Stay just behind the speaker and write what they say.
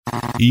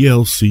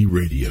ELC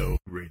Radio.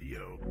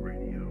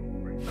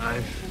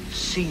 I've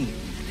seen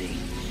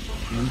things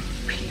you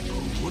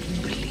people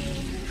wouldn't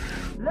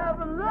believe.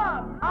 Level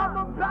up, I'm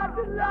about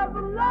to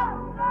level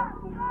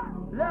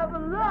up.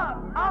 Level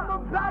up, I'm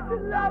about to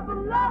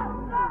level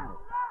up.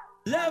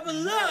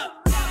 Level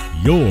up.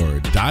 You're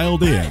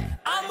dialed in.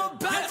 I'm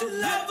about to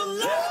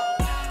level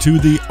up. To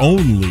the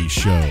only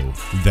show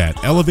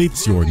that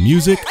elevates your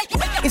music.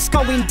 It's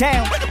going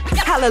down.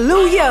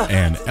 Hallelujah.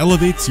 And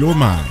elevates your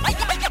mind.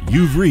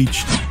 You've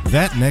reached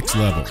that next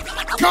level.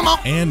 Come on.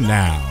 And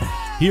now,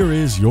 here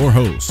is your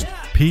host,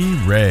 P.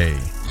 Ray.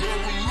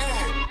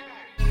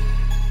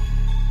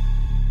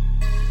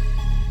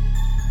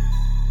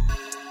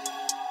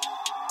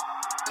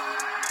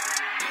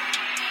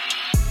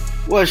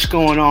 What's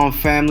going on,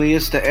 family?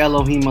 It's the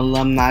Elohim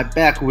alumni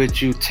back with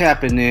you,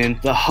 tapping in,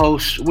 the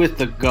host with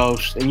the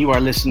ghost, and you are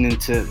listening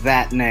to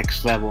That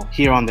Next Level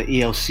here on the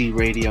ELC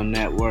Radio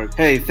Network.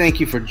 Hey, thank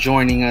you for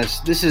joining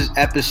us. This is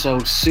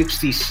episode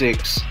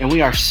 66, and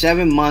we are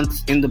 7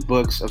 months in the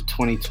books of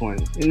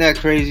 2020. Isn't that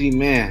crazy?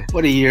 Man,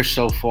 what a year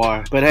so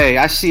far. But hey,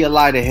 I see a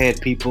light ahead,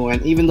 people,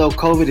 and even though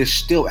COVID is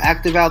still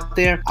active out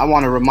there, I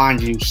want to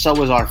remind you,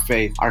 so is our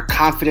faith, our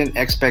confident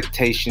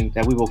expectation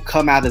that we will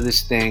come out of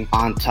this thing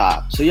on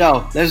top. So yo,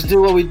 let's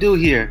do what we do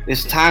here.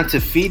 It's time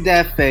to feed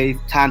that faith,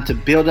 time to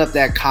build up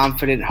that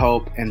confident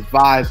hope, and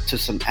vibe to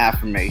some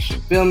affirmation.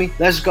 Feel me?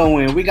 Let's go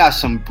in. We got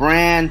some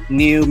brand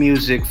new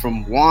music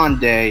from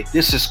Wande.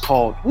 This is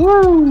called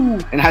Woo!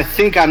 And I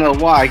think I know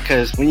why,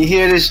 because when you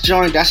hear this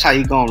joint, that's how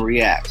you gonna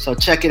react. So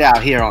check it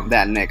out here on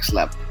That Next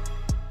Level.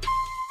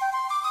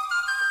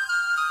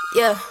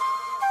 Yeah.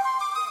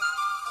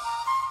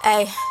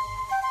 Ay.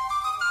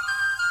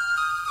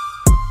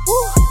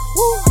 Woo,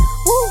 woo,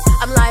 woo.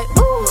 I'm like,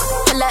 woo.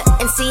 Pull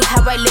up and see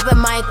how I live with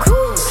my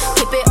crew.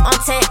 Keep it on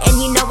 10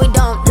 and you know we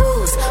don't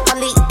lose.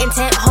 Only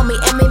intent, homie,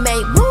 and we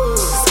make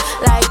moves.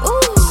 Like,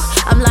 ooh.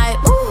 I'm like,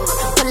 ooh.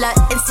 Pull up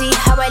and see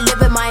how I live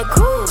with my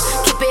crew.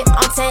 Keep it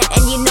on 10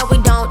 and you know we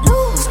don't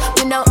lose.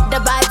 You know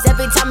the vibes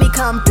every time we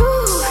come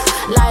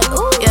through. Like,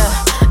 ooh. Yeah.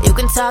 You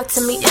can talk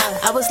to me,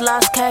 I was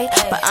lost, K,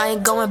 but I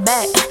ain't going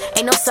back,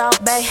 ain't no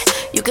South Bay.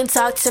 You can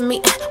talk to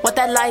me, what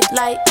that life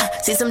like,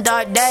 see some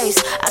dark days,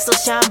 I still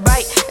shine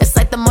bright. It's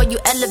like the more you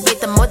elevate,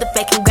 the more the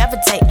fake can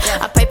gravitate.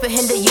 I pray for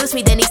him to use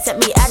me, then he sent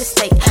me out of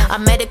state. I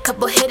met a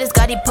couple hitters,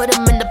 God he put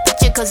him in the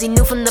picture, cause he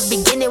knew from the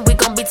beginning we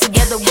gon' be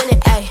together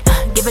winning. Ay,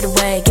 give it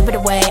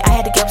away, I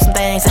had to give up some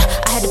things,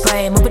 I had to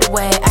pray, move it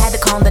away, I had to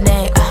call the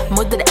name,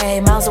 move to the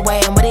A, miles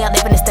away, I'm ready, I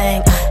live in this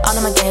thing. All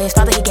of my gaze,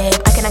 Father he gave,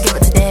 I cannot give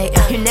it today.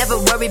 You never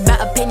worry about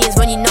opinions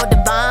when you know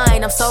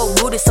divine. I'm so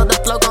rooted, so the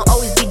flow gon'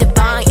 always be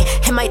divine.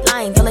 Hit my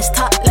line, yo, let's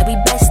talk like we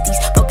besties.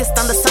 Focused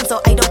on the sun, so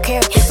I don't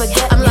care if you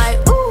forget. I'm like,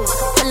 ooh,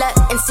 pull up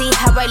and see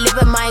how I live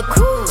with my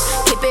crew.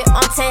 Keep it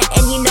on 10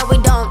 and you know we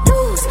don't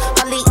lose.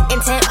 Only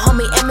intent,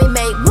 homie, and we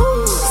make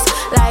moves.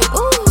 Like,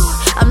 ooh,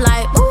 I'm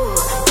like, ooh,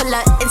 pull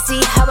up and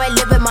see how I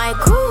live with my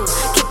crew.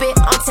 Keep it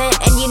on 10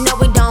 and you know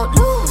we don't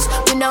lose.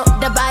 You know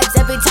the vibes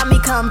every time we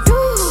come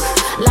through.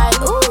 Like,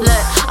 ooh,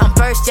 look, I'm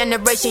first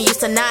generation,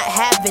 used to not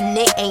having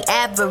it. Ain't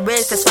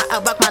average, that's why I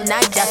rock my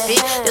night fit.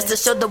 Just to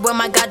show the world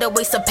my God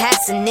always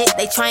surpassing it.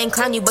 They try and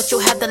clown you, but you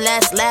have the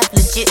last laugh,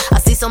 legit. I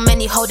see so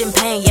many holding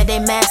pain, yeah, they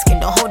masking.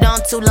 Don't hold on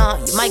too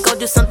long, you might go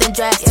do something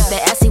drastic. They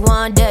ask you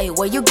one day,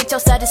 where you get your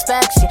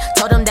satisfaction.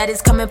 Told them that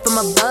it's coming from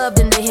above,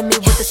 then they hit me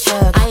with the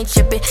shrug. I ain't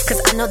tripping, cause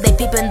I know they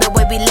peeping the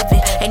way we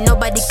living. Ain't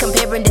nobody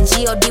comparing the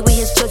G.O.D. with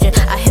his children.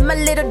 I hit my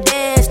little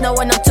dance,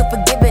 knowing I'm too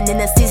forgiving. In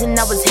the season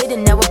I was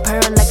hidden, now we're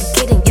purring like a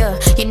kitten, yeah.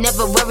 You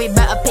never worry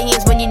about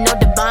opinions when you know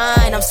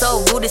divine. I'm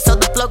so rooted, so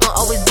the flow gon'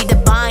 always be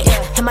divine.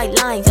 Hit my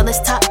line, yo,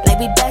 let's talk like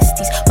we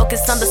besties.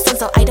 Focus on the sun,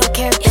 so I don't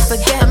care if you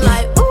forget. I'm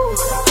like, ooh,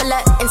 pull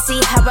up and see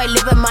how I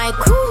live with my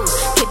crew.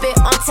 Keep it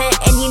on 10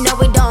 and you know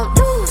we don't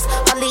lose.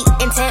 Only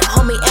intent,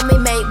 homie, and we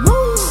make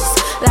moves.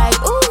 Like,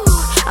 ooh,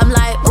 I'm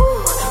like, ooh,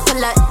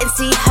 pull up and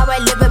see how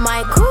I live with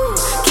my crew.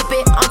 Keep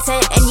it on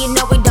 10 and you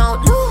know we don't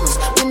lose.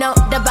 You know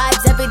the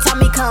vibes every time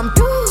we come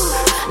through.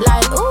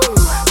 Like, ooh.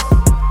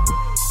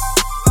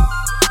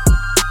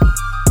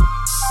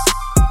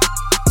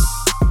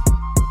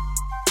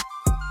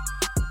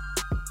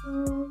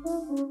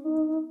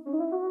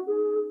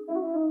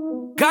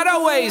 God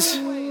always.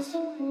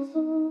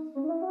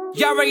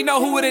 Y'all already know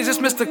who it is. It's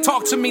Mr.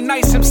 Talk to Me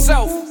Nice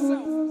himself.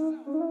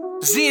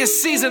 Z in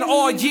season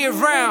all year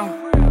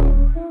round.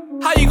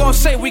 How you gonna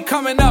say we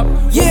coming up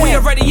when we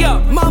already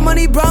up? My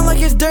money brown like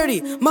it's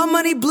dirty. My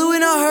money blue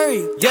in a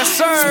hurry. Yes,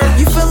 sir.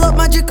 You fill up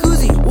my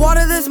jacuzzi.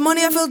 Water this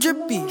money, I feel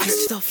drippy.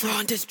 Ice to the floor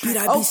on this beat,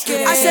 I be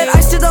skating. I said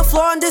ice to the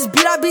floor on this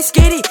beat, I be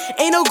skating.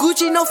 Ain't no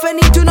Gucci, no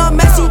Fendi, do not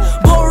messy.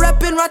 Bull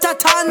reppin',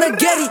 ratata and the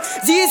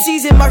Getty. Z in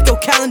season, mark your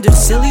calendar,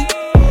 silly.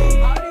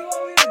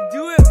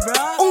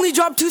 Only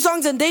drop 2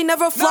 songs and they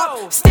never flop.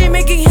 No. Stay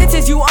making hits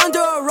as you under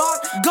a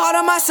rock. God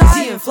on my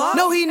side.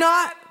 No, he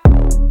not.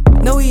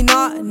 No, he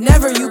not.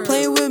 Never. You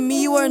playing with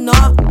me, you are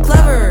not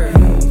clever.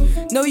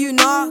 No, you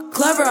not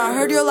clever. I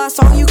heard your last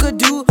song, you could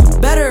do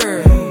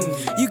better.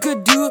 You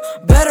could do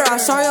better. I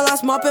saw your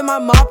last mop and my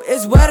mop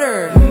is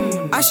wetter.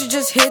 I should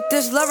just hit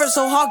this lever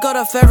so hot, got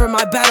a fever,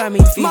 my bad, I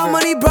mean fever. My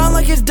money brown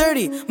like it's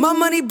dirty, my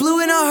money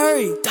blue in a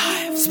hurry.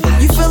 Dive,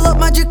 splash. You fill up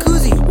my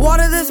jacuzzi,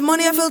 water this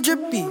money, I feel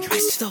drippy.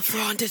 Ice to the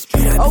floor on this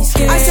beat, I be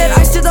skating. I said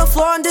ice to the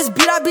floor on this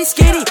beat, I be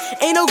skating.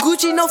 Ain't no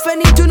Gucci, no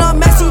Fendi, do not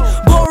messy.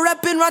 Bull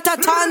reppin',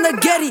 ratata in the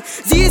Getty.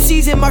 Z and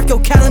C's and mark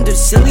your calendar,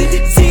 silly.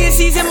 Z and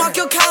C's and mark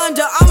your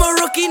calendar, I'm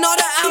a rookie, not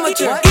an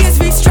amateur.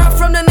 ESV strap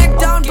from the neck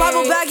down,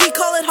 Bible bag, he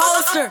call it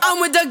Hollister.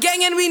 I'm with the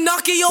gang and we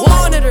knockin' your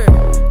monitor.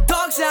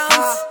 Dog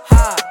sounds,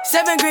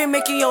 7 green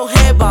making your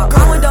head bop.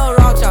 I'm with the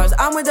rock stars,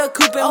 I'm with the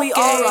coupe and we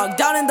all rock.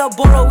 Down in the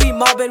borough, we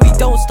mob and we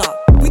don't stop.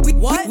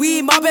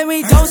 We mob and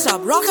we don't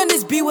stop. Rock on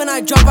this beat when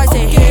I drop, I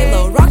say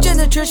halo. Rock in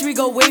the church, we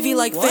go wavy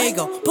like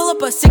Fago. Pull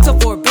up a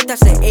 604 bit,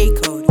 that's the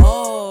A code.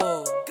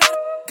 Oh,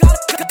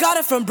 got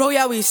it from bro,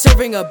 yeah, we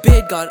serving a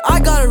big gun. I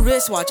got a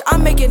wristwatch,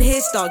 I'm making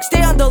hits, dog.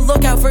 Stay on the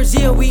lookout for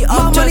Zia, we up,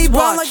 my money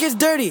brown like it's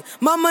dirty,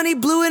 my money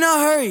blue in a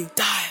hurry.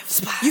 Dive,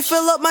 splash. You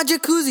fill up my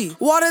jacuzzi,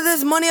 water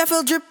this money, I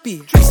feel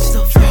drippy. Ice to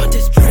the floor on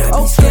this beat, I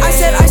be skating. I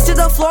said ice to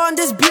the floor on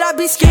this beat, I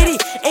be skating.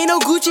 Ain't no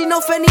Gucci, no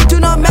Fendi, do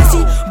not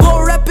messy.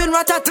 Bull reppin',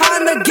 ratata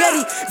in the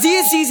Getty. Z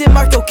and C's and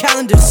mark your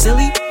calendar,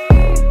 silly.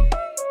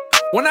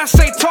 When I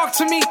say talk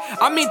to me,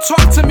 I mean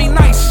talk to me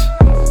nice.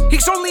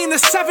 He's only in the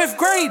 7th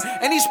grade,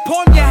 and he's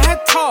pulling your head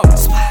top.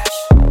 Splash.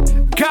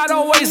 God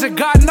always and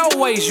God no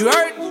ways, you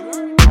heard?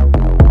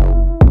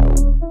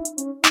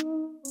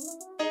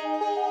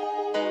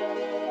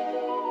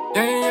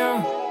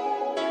 Yeah.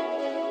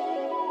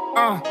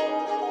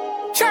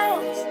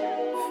 Charles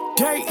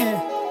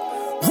Dayton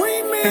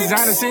remix. Cause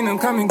I done seen them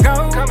come and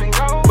go.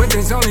 But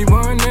there's only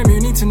one name you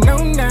need to know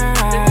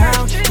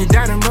now. He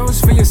died and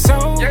rose for your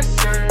soul.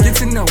 Get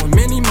to know him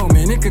any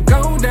moment, it could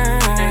go down.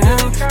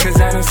 Cause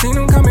I done seen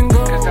him come and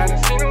go.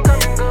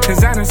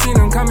 Cause I done seen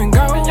him come and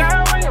go.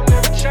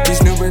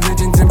 These new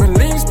religions and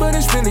beliefs, but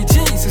it's really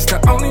Jesus, the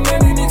only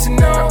name you need to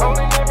know.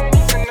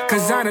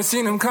 Cause I done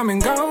seen him come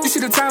and go. You see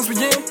the times we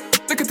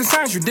in, look at the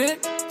signs you did.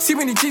 See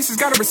when he Jesus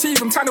gotta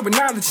receive him, time to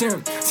acknowledge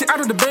him. See, I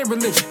don't debate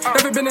religion,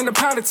 never been into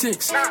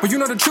politics. But you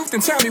know the truth, then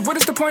tell me, what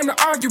is the point of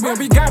arguing?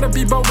 We gotta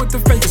be bold with the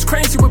faith. It's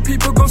crazy what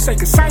people gon' say,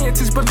 cause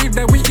scientists believe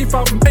that we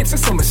evolve from apes,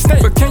 that's a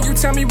mistake. But can you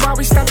tell me why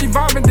we stopped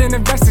evolving then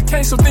if that's the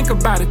case? So think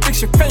about it,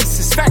 fix your face,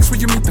 it's facts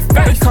when you meet the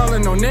faith. They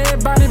calling on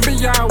everybody but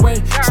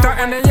Yahweh,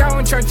 starting their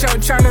own church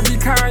out, trying to be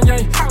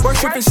Kanye.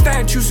 Worshipping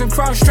statues and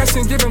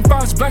cross-dressing, giving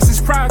false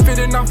blessings,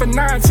 profiting off of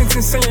nonsense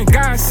and saying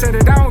God said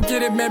it. I don't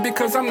get it, man,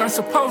 because I'm not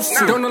supposed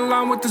to. Don't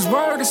align with this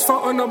word, it's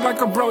folding up like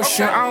a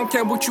brochure. I don't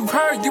care what you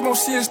heard, you won't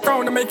see his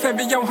throne to make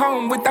heaven your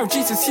home. Without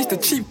Jesus, he's the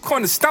chief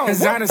cornerstone.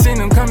 Cause I done seen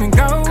him come and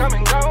go,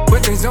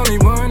 but there's only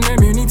one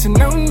name you need to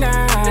know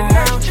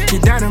now. He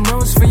died and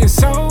rose for your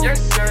soul.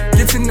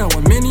 Get to know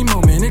him any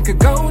moment, it could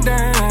go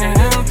down.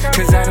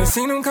 Cause I done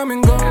seen him come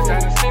and go.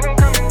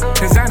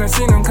 Cause I done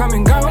seen him come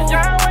and go.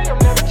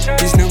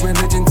 These new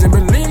religions and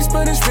beliefs,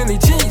 but it's really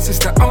Jesus,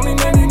 the only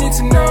name you need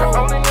to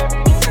know.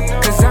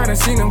 Cause I done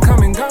seen them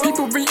come and go.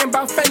 People reading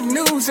about fake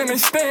news and they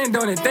stand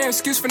on it. Their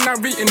excuse for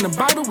not reading the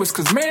Bible was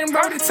cause man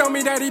wrote it. Told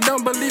me that he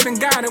don't believe in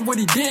God and what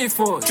he did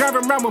for it.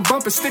 Driving around with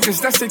bumper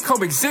stickers that say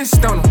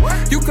coexist on them.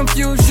 You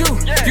confuse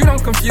you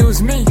don't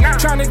confuse me.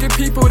 Trying to get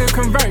people to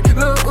convert,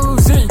 Lil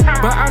Uzi.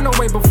 But I know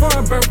way before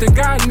birth that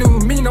God knew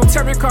me. No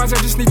tarot cards, I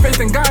just need faith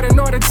in God in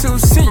order to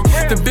see.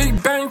 The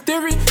Big Bang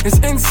Theory is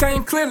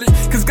insane clearly,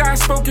 cause God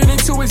spoke it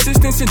into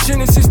existence in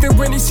Genesis. Then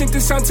when he sent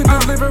his son to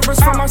deliver us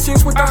from our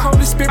sins with the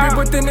Holy Spirit,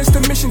 but then it's the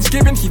mission's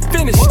given, he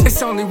finished.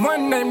 It's only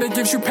one name that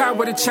gives you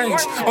power to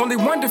change. Only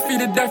one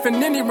defeated death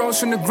and then he rose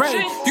from the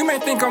grave. You may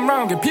think I'm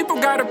wrong and people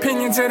got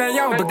opinions of their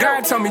own, but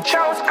God told me,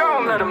 Charles,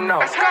 go let them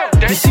know.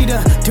 You see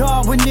the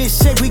Darwinists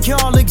say we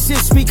all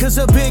exist because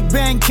a Big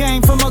Bang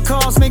came from a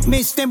cosmic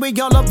mist. Then we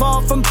all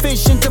evolved from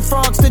fish into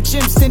frogs to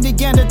chimps. Then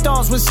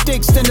Neanderthals with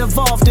sticks, then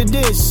evolved to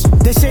this.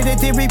 They say that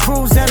theory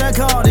proves that a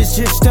god is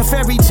just a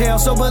fairy tale,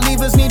 so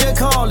believers need to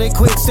call it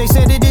quits. They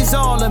said it is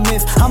all a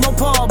myth. I'm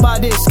appalled by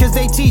this, cause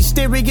they teach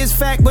theory is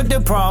fact, but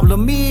the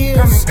problem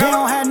is they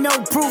don't have no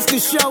proof to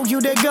show you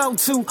their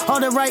go-to. All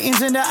the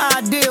writings and the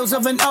ideals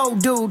of an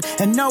old dude,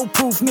 and no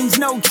proof means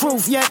no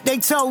truth, yet they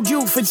told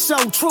you if it's so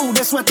true.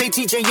 That's what they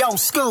teach in your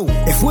school.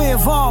 If we're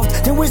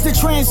evolved, then where's the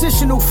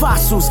transitional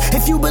fossils?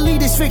 If you believe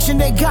this fiction,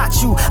 they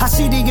got you. I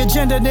see the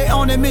agenda, they're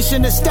on a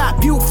mission to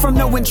stop you from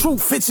knowing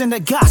truth. It's in the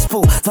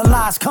gospel, the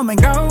lies come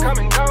and go.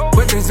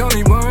 But there's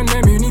only one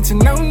name you need to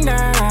know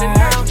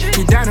now.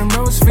 He died and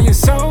rose for your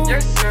soul.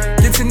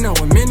 Get to know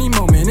him any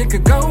moment, it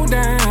could go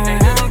down.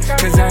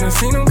 Cause I done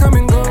seen him come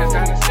and go.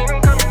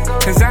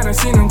 Cause I done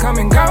seen him come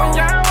and go.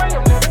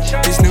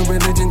 These new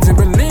religions and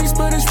beliefs,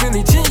 but it's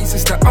really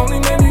Jesus, the only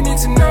name you need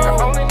to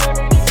know.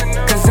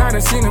 Cause I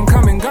done seen him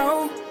come and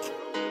go.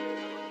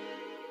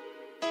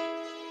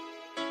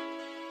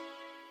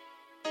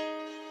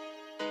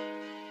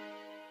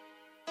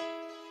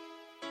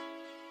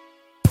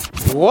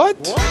 What?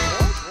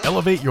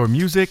 Elevate your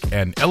music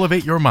and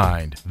elevate your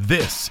mind.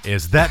 This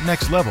is That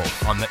Next Level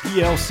on the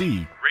ELC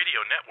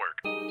Radio Network.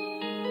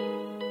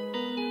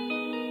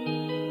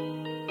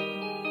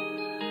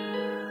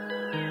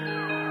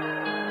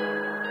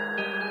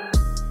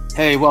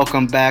 Hey,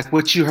 welcome back.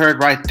 What you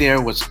heard right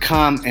there was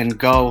Come and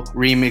Go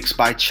remix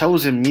by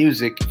Chosen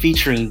Music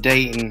featuring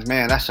Dayton.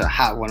 Man, that's a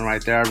hot one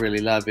right there. I really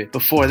love it.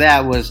 Before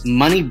that was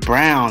Money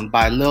Brown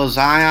by Lil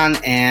Zion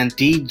and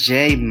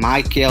DJ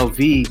Mike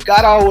LV.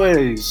 God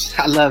always.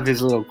 I love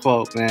his little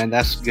quote, man.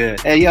 That's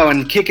good. Hey, yo,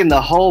 and kicking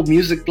the whole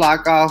music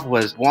block off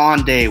was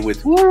Wande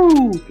with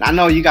Woo. I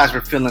know you guys were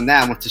feeling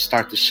that one to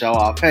start the show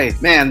off. Hey,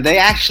 man, they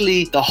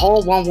actually, the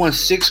whole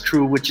 116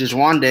 crew, which is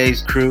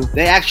Wande's crew,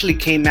 they actually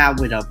came out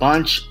with a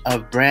bunch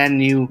of brand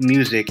new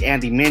music.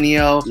 Andy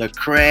Mineo,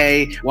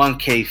 Lecrae,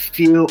 1K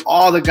Few,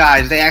 all the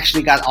guys, they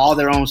actually got all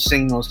their own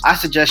singles. I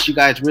suggest you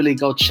guys really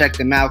go check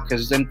them out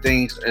because them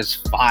things is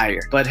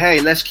fire. But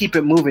hey, let's keep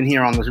it moving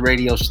here on this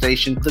radio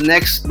station. The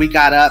next we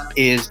got up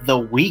is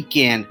The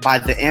Weeknd by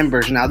The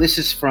Embers. Now this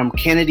is from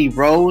Kennedy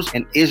Rose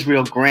and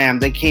Israel Graham.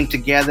 They came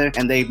together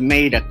and they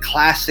made a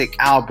classic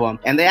album,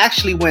 and they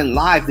actually went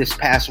live this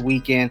past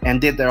weekend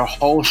and did their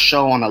whole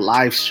show on a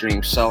live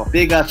stream. So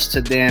big ups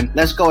to them.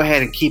 Let's go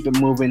ahead and keep it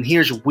moving.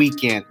 Here's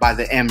Weekend by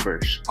The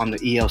Embers on the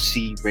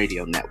ELC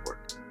Radio Network.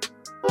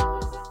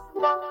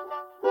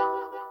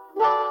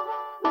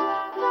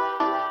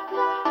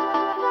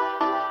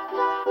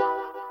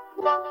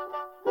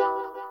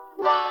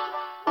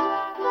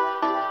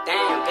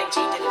 Damn, Big G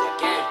did it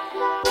again.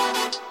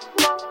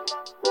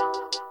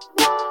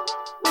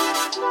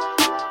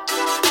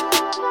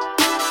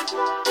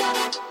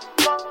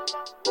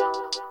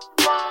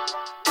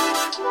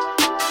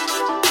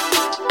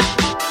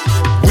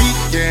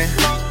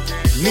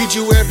 Need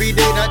you every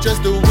day, not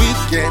just the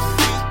weekend.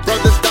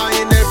 Brothers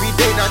dying every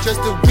day, not just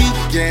the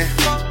weekend.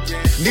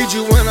 Need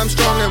you when I'm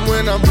strong and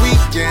when I'm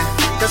weekend.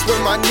 That's where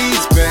my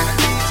knees been.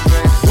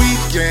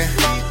 Weekend.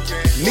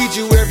 Need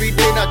you every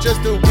day, not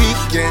just the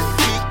weekend.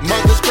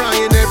 Mothers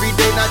crying every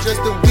day, not just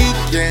the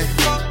weekend.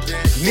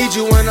 Need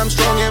you when I'm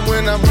strong and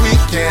when I'm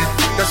weekend.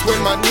 That's where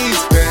my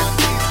knees been.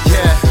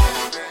 Yeah.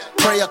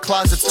 Prayer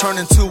closets turn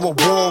into a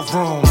war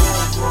room.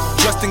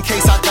 Just in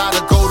case I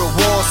gotta go to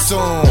war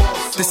soon.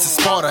 This is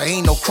Sparta,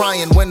 ain't no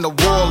crying when the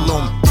war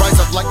loom. Rise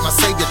up like my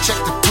savior, check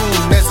the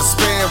tune, there's a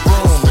spare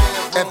room.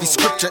 Every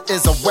scripture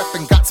is a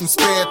weapon, got some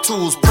spare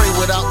tools. Pray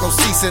without no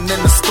ceasing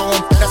in the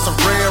storm, that's a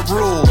rare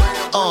rule.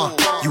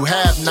 You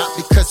have not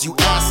because you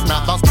ask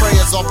not. Bounce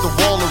prayers off the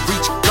wall and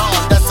reach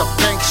God, that's a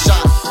bank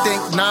shot.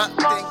 Think not?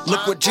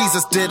 Look what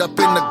Jesus did up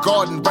in the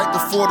garden. Right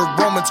before the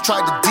Romans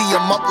tried to D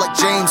him up like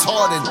James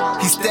Harden.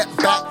 He stepped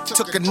back,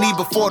 took a knee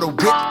before the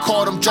whip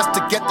caught him, just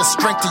to get the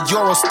strength to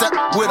Euro step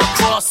with a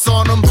cross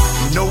on him.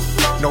 Nope,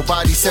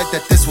 nobody said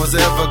that this was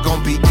ever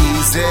gonna be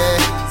easy.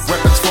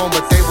 Weapons form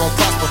but they won't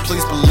prosper,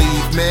 please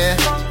believe me.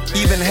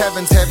 Even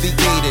heaven's heavy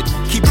gated.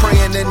 Keep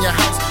praying in your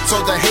house so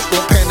the hate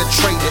won't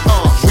penetrate it.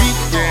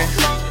 Weekend.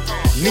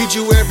 Need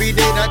you every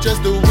day, not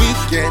just the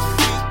weekend.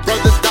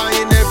 Brothers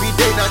dying every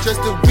day, not just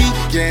the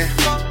weekend.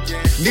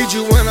 Need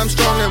you when I'm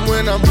strong and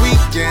when I'm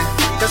weekend.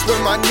 That's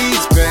where my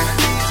knees been.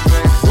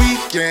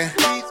 Weekend.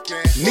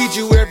 Need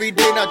you every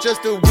day, not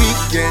just the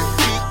weekend.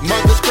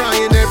 Mothers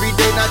crying every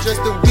day, not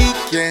just the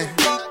weekend.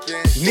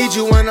 Need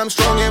you when I'm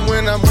strong and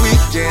when I'm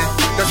weekend.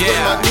 That's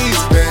where my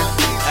knees been.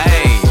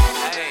 Hey,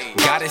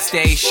 gotta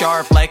stay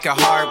sharp like a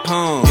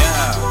harpoon.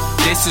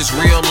 This is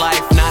real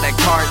life, not a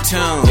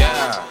cartoon.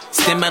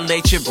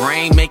 Stimulate your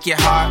brain, make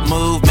your heart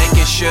move,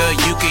 making sure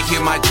you can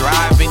hear my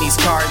drive in these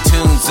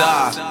cartoons.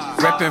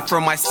 Reppin'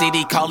 from my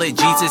city, call it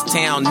Jesus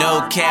Town.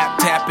 No cap,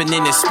 tapping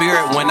in the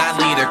spirit when I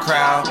lead a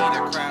crowd.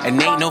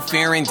 And ain't no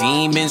fearing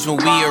demons when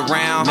we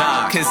around,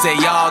 cause they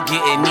all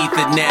getting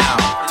ether now.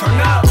 Turn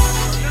up.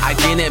 I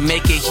didn't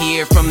make it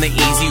here from the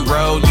easy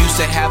road. Used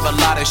to have a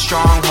lot of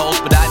strongholds,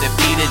 but I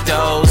defeated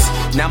those.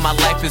 Now my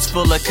life is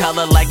full of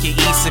color like your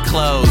Easter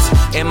clothes.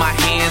 And my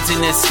hands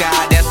in the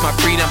sky, that's my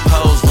freedom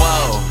pose.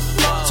 Whoa.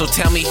 So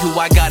tell me who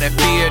I gotta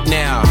fear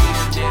now.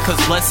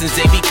 Cause blessings,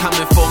 they be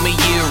coming for me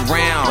year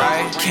round.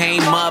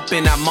 Came up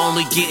and I'm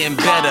only getting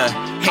better.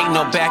 Ain't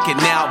no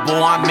backing out,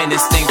 boy, I'm in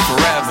this thing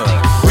forever.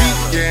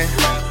 Weekend.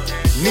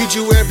 Need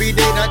you every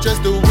day, not just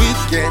the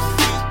weekend.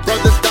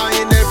 Brothers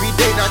dying every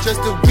day, not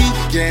just the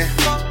weekend.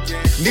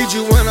 Need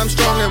you when I'm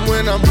strong and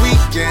when I'm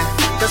weekend.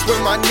 That's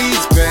where my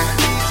knees been.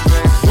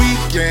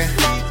 Weekend.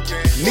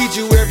 Need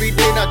you every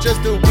day, not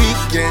just the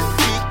weekend.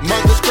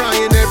 Mothers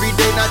crying every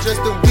day, not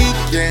just the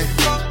weekend.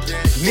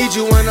 Need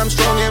you when I'm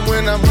strong and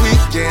when I'm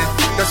weekend.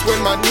 That's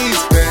where my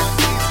knees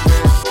been.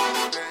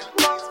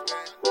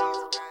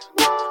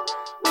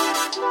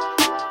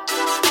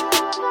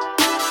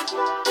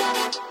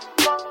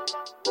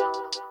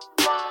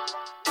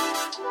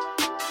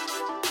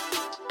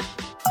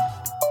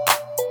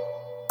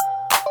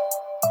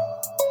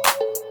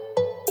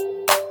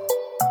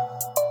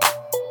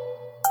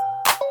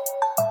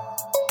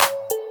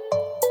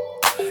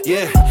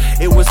 Yeah,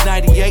 it was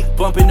 98,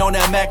 bumping on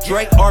that Mac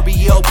Drake.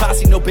 RBL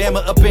posse, no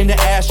Bama up in the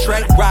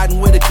ashtray. Riding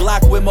with a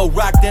Glock with more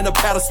rock than a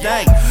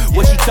Palestine.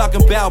 What you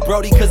talking about,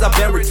 Brody? Cause I've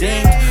been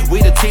redeemed.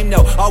 We the team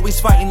though, always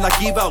fighting like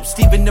Evo.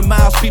 Steven the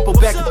Miles, people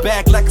back to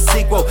back like a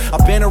sequel.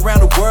 I've been around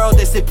the world,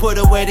 they say put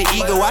away the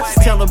ego. I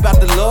just tell them about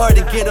the Lord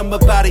and get them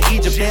up out of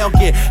Egypt. They don't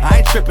get, I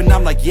ain't tripping,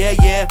 I'm like, yeah.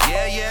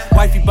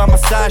 Wifey by my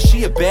side,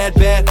 she a bad.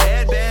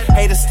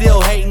 Haters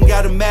still hating,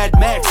 got a Mad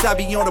Max. I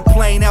be on a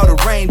plane out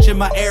of range in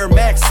my Air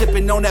Max,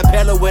 sipping on that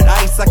Pella with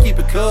ice, I keep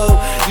it cool.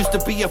 Used to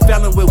be a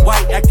felon with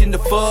white, acting the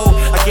fool.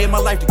 I gave my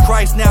life to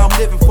Christ, now I'm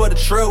living for the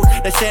truth.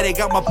 They say they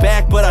got my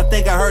back, but I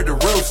think I heard the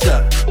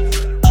rooster.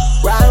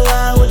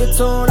 Ride with the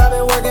tune, I've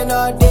been working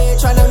all day,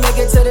 trying to make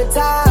it to the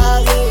top,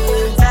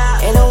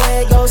 yeah. Ain't no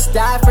way it gon'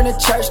 stop, from the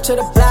church to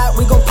the block,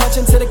 we gon' punch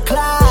into the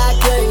clock,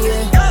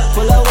 yeah.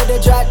 Pull up with the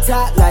drop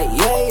top, like,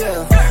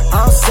 yeah.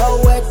 I'm so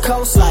West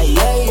Coast, like,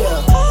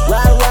 yeah.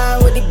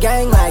 Ride with the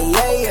gang, like,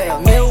 yeah.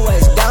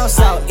 Midwest, down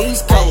south,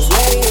 East Coast,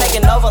 yeah.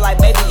 Taking over like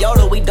Baby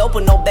Yoda, we dope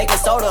with no baking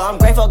soda. I'm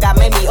grateful God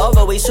made me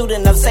over, we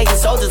shooting up Satan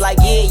soldiers, like,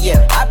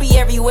 yeah. I be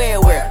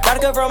everywhere, where gotta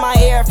confirm my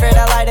airfare,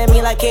 that light at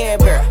me like Care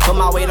Bear. Put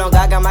my weight on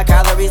God, got my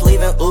calories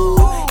leaving, ooh.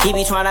 He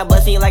be tryna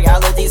bust me like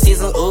allergy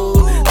season, ooh.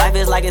 Life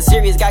is like a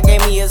series, God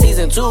gave me a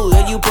season 2.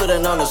 And you put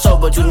it on the show,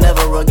 but you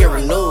never will get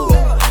renewed.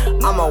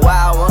 I'm a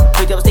wild one,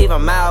 picked up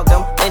Stephen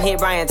Malcolm, then hit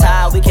Brian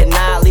Todd, we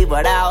cannot leave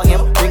without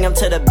him. Bring him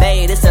to the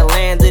bay, this the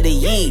land of the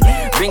Yee.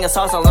 Bring us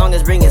all so long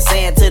as bringing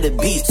sand to the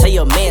beach. Tell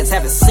your mans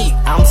have a seat.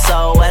 I'm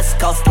so West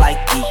Coast like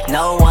me,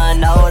 no one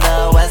know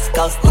the West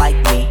Coast like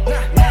me.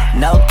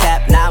 No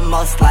cap, not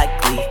most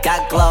likely.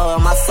 Got glow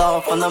in my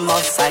soul from the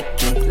most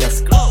psychic.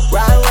 Let's go.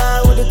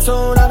 Ride with the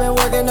tune, I've been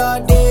working all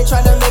day,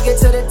 trying to make it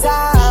to the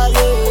top,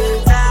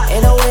 yeah.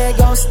 Ain't no way it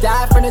gon'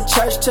 stop, from the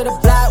church to the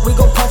block, we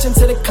gon' punch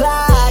into the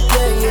clock,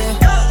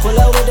 yeah. Pull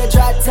up with the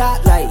drop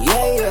top, like,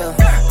 yeah.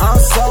 I'm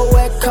so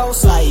West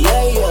Coast, like,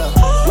 yeah.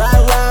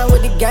 Ride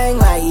with the gang,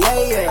 like,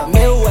 yeah.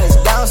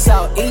 Midwest, down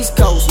south, East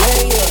Coast,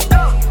 yeah.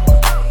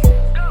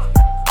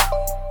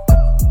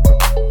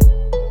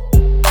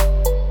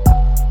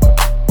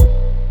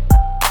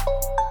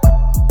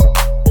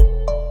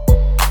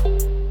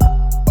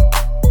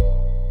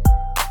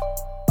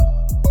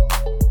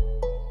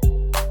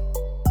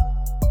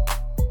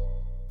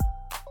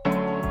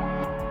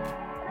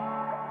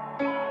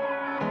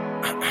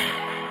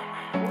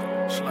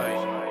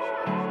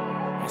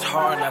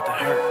 Hard not to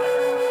hurt.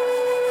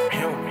 I'm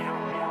human.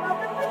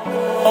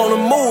 On the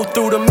move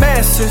through the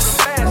masses.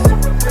 Yeah.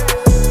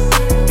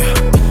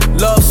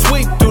 Love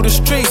sweep through the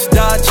streets,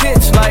 dodge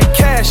hits like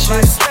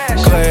Cassius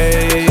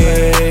Clay.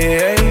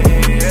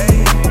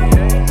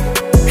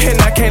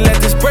 And I can't let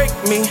this break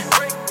me.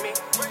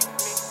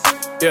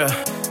 Yeah.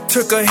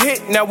 Took a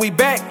hit, now we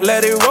back,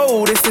 let it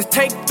roll. This is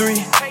take 3.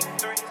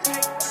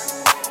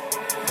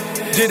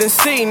 Didn't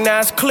see, now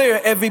it's clear.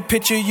 Every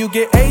picture you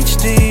get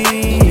HD.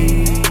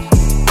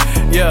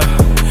 Yeah,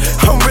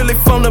 I'm really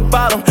from the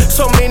bottom.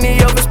 So many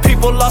of us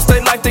people lost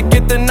their life to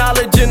get the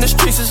knowledge. In the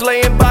streets is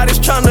laying bodies,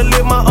 trying to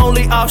live my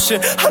only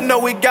option. I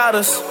know it got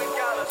us.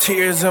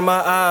 Tears in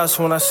my eyes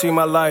when I see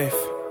my life.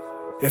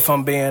 If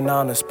I'm being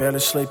honest,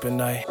 barely sleep at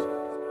night.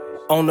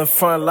 On the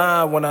front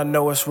line when I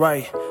know it's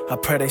right, I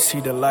pray they see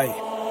the light.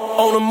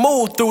 On the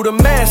move through the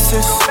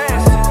masses.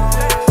 Yeah.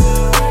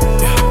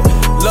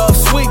 Love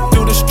sweep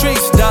through the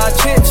streets, dodge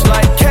hits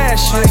like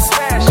Cassius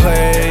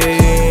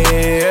Clay.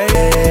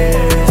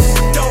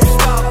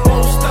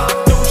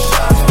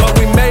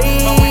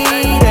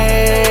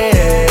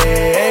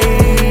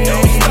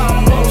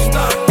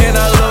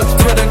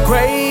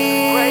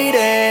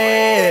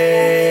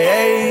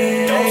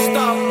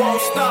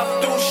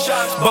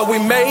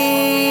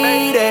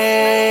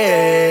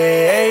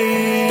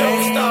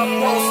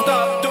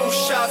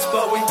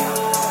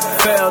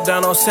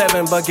 Down on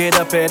 7, but get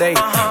up at 8.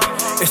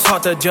 It's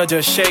hard to judge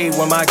a shade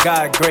when my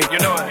God great.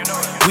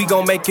 We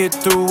gon' make it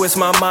through, it's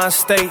my mind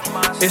state.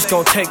 It's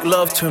gon' take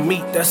love to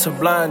meet, that's a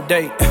blind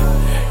date.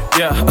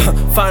 Yeah,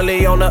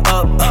 finally on the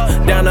up,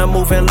 down to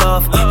moving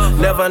love,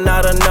 never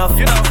not enough.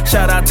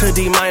 Shout out to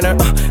D Minor,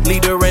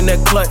 leader in the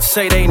clutch,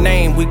 say they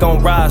name, we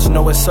gon' rise,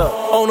 know it's up.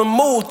 On the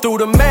move through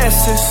the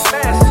masses.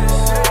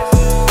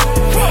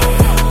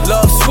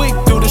 Love sweep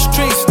through the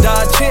streets,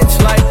 dodge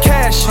hits like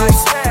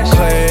Cassius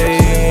Clay.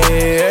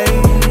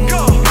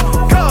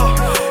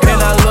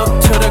 And I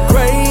look to the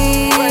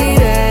greatest.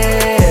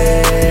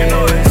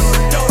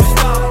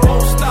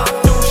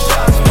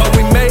 But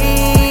we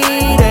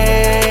made it.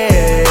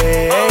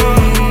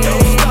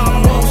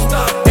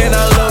 And I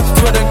look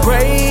to the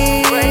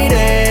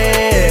greatest.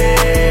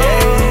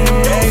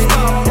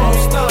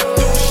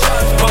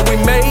 But we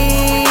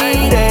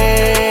made it.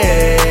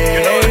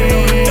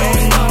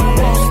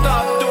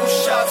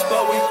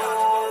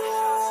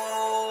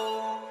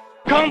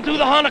 Come to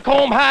the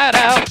Honeycomb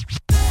Hideout.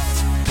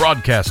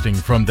 Broadcasting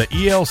from the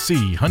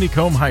ELC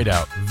Honeycomb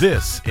Hideout,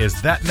 this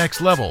is That Next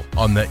Level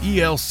on the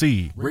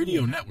ELC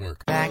Radio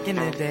Network. Back in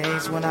the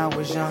days when I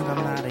was young,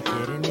 I'm not a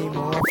kid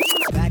anymore.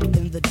 Back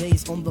in the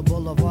days on the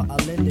boulevard, I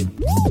landed.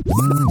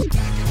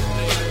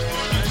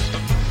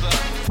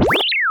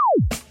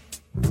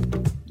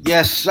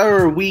 Yes,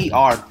 sir, we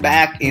are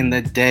back in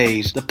the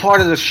days. The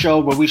part of the show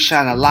where we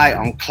shine a light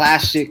on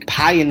classic,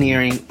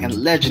 pioneering, and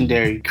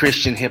legendary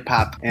Christian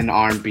hip-hop and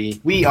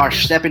R&B. We are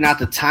stepping out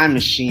the time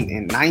machine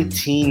in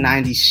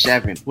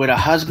 1997 with a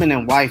husband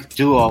and wife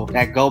duo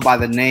that go by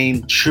the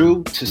name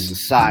True to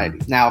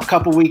Society. Now, a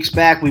couple weeks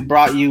back, we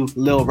brought you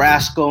Lil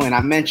Rascal, and I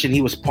mentioned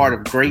he was part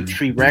of Great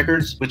Tree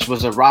Records, which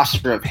was a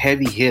roster of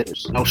heavy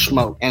hitters, No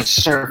Smoke. And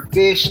Sir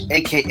Fish,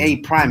 aka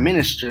Prime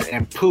Minister,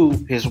 and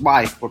Pooh, his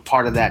wife, were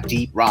part of that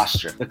deep roster.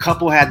 The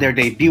couple had their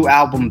debut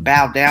album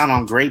Bow Down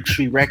on Grape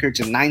Tree Records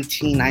in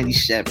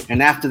 1997,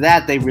 and after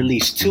that they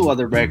released 2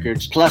 other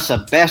records plus a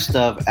best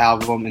of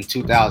album in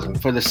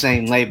 2000 for the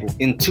same label.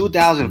 In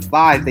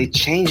 2005 they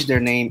changed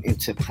their name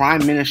into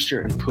Prime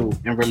Minister and Pooh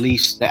and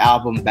released the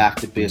album Back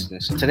to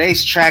Business.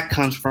 Today's track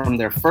comes from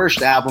their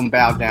first album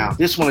Bow Down.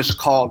 This one is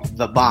called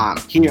The Bomb,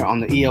 here on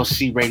the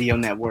ELC Radio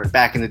Network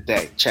back in the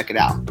day. Check it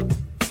out.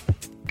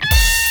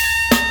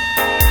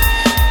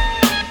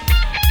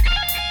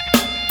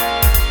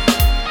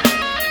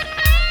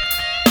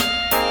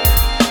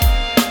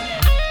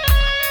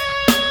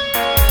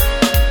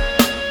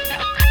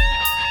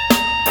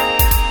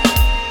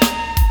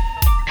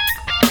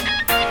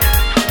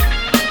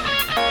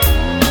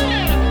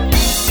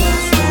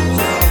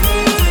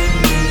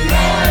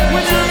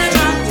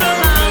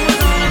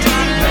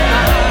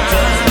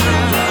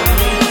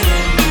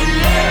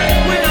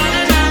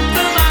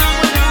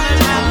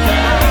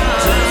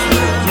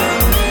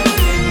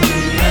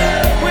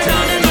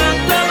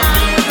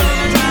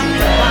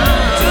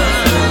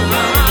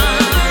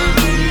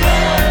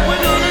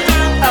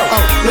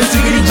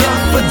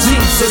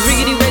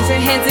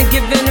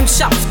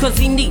 Cause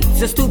he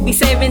needs us to be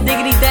saving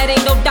diggity, that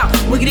ain't no doubt.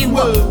 Wiggity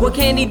what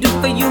can he do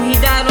for you? He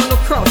died on the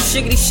cross.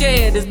 Shiggity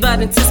shared his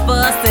blood and tears for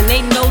us, and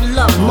ain't no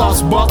love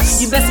lost,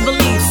 boss. You best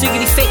believe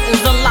Shiggity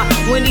Satan's a lie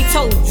when he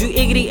told you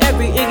Iggity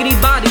every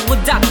Iggity body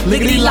would die.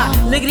 Liggity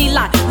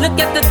lie, look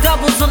at the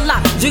devil's a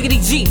lie.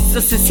 Jiggity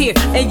Jesus is here,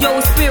 and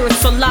your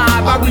spirit's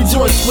alive. I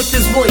rejoice with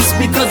his voice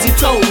because he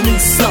told me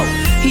so.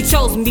 He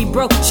chose me,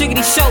 bro.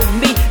 Shiggity showed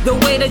me the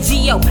way to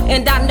G.O.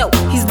 And I know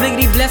he's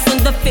bliggity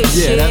blessing the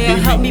fish. Yeah,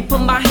 help me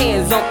put my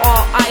hands on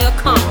all I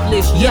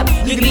accomplished. Yep,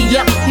 yiggity,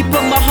 yep. He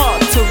put my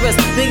heart to rest.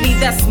 Bliggity,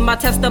 that's my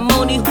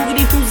testimony.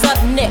 Hoogity, who's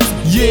up next?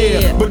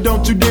 Yeah, but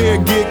don't you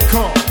dare get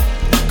calm.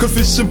 Cause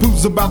Fish and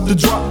Pooh's about to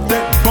drop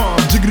that bomb.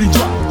 Jiggity,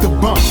 drop the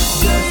bomb.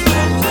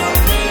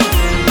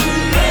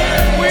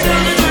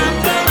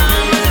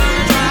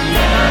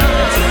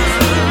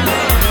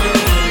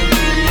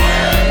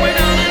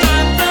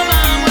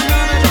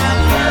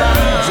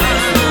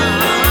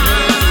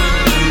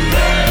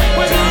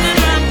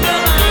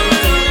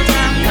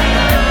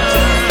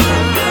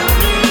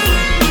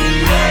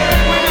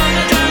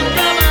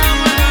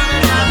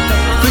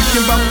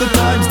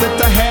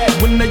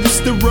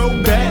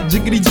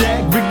 Jiggity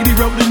jag, riggity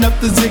rolling up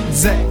the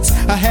zigzags.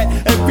 I had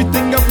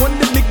everything I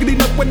wanted, liggity,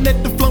 no one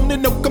had the flown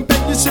and no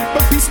companionship,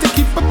 a piece to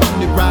keep up on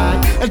the ride.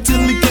 Until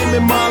he came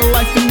in my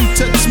life and he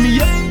touched me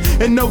up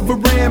and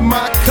overran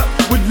my cup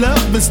with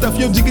love and stuff.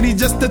 Yo, jiggity,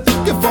 just to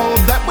think of all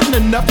that wasn't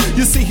enough.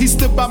 You see, he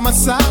stood by my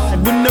side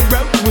when the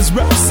road was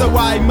rough, so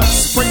I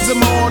must praise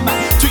him all night.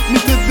 Treat me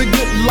to the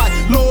good life,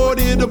 Lord,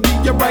 it'll be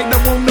alright. I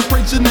wanna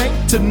praise your name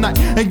tonight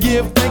and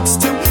give thanks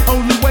to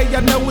only way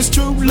I know is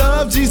true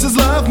love. Jesus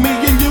love me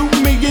and you,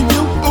 me and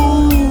you.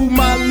 Ooh,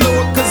 my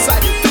Lord, cause I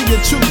feel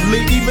it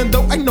truly, even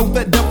though I know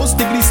that devil's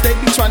stiggity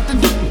steady trying to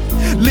do me.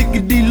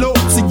 Lickety Lord,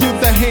 so you're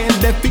the hand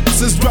that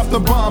feeds us. Drop the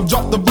bomb,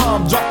 drop the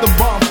bomb, drop the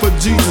bomb for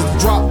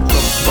Jesus. Drop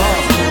the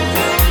bomb.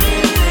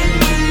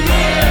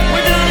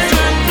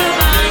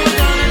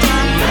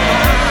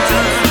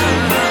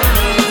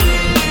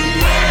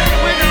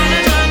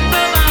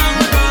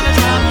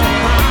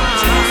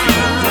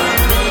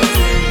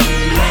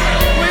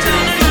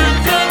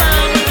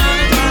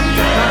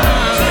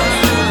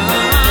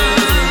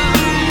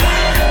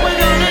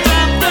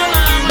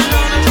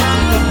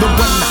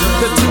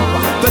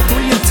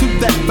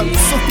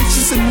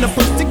 In the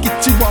post to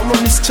get you all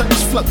on this church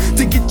flow,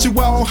 to get you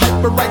all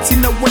hyper right. See,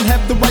 no one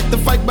have the right to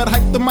fight, but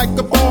hype the mic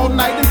up all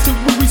night until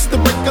we reach the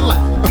break of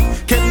light.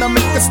 Can I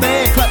make a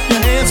stand? Clap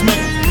your hands,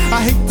 man. I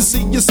hate to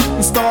see you sit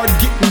and start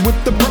getting with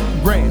the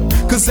program,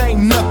 cause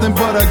ain't nothing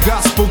but a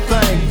gospel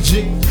thing,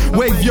 G.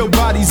 Wave your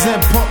bodies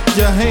and pump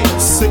your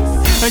hands, see,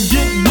 and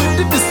get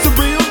with it. It's the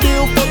real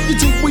deal for you,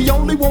 G. We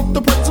only want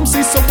the praise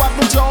MC, so why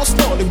don't y'all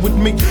start it with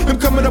me? Him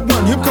coming up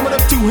one, him coming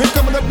up two, him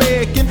coming up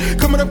begging,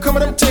 coming up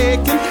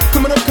taking,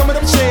 coming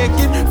up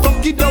shaking.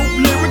 Funky dope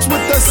lyrics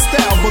with the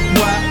style, but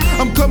why?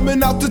 I'm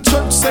coming out the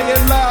church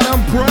saying loud,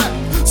 I'm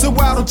proud. So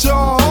why don't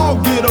y'all all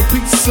get a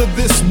piece of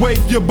this?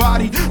 Wave your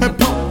body and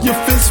pump your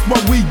fist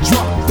while we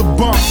drop the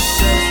bomb.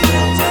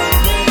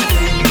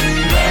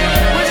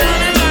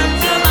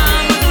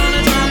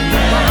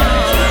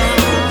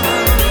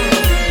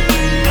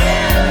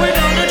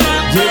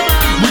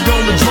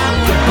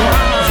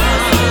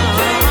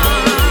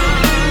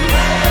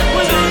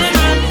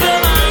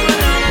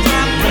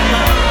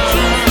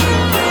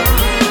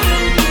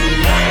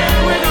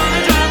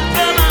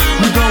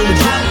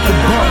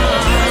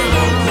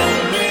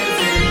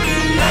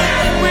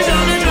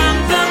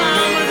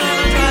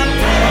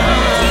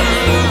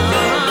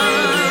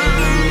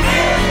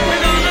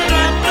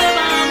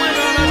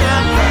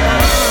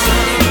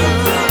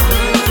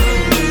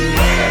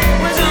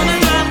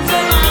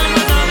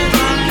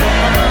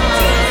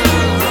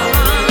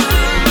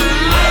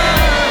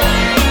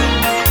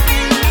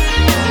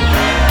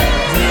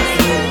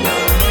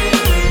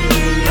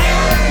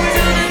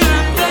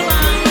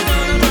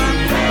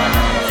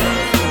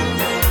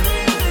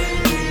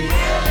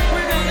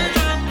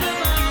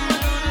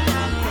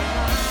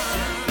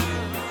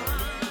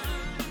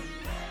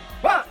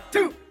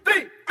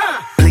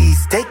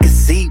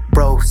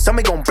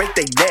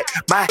 their neck.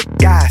 My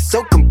God,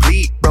 so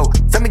complete, bro.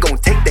 Some gon'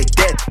 take their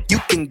death. You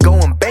can go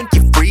and bank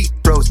your free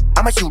throws.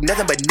 I'ma shoot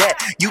nothing but net.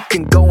 You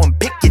can go and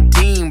pick your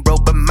team, bro.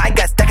 But my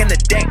God, stacking the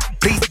deck.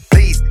 Please,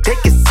 please,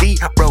 take a seat,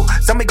 bro.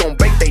 Somebody gon'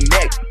 break their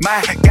neck.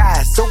 My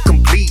God, so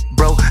complete,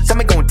 bro.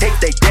 Somebody gon' take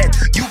their death.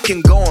 You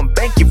can go and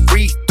bank your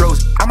free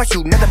throws. I'ma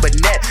shoot nothing but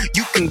net.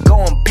 You can go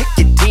and pick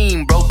your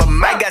team, bro. But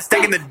my God,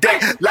 stacking the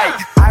deck. Like,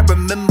 I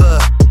remember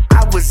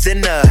I was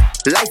in a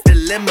life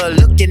dilemma,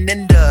 looking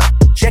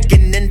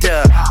checking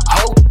into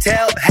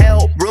hotel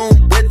hell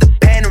room with a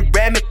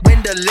panoramic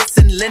window.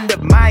 Listen, Linda,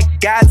 my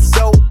God,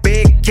 so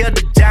big, killed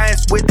the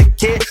giants with the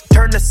kid,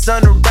 turned the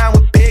sun around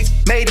with pigs,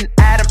 made an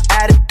atom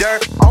out of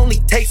dirt. Only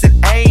takes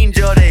an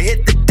angel to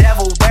hit the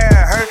devil where it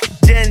hurt.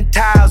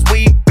 Gentiles,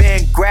 we've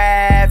been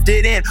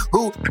grafted in.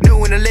 Who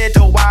knew in a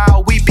little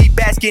while we'd be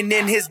basking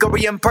in his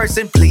glory in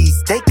person? Please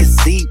take a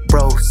seat,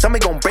 bro.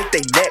 Somebody gon' break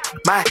their neck.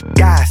 My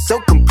God, so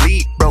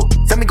complete, bro.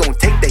 Somebody gon'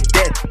 take their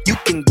death. You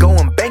can go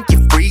and bank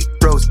your free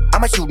throws.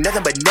 I'ma shoot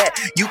nothing but net.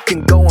 You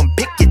can go and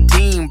pick your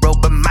team, bro.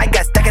 But my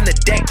God, stacking the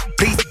deck.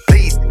 Please,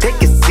 please,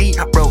 take a seat,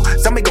 bro.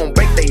 Somebody gon'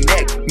 break their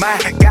neck. My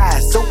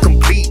God, so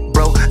complete,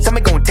 bro.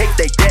 Somebody gon' take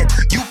their death.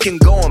 You can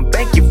go and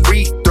bank your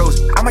free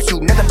throws. I'ma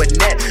shoot nothing but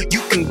net.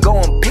 You can go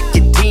and pick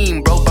your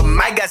team, bro. But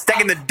my God,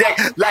 stacking the deck.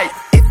 Like,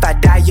 if I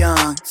die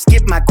young,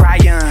 skip my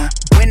crying.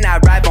 When I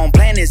arrive on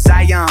planet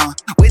Zion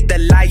with the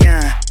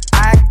lion,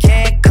 I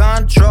can't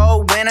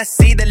control when I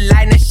see the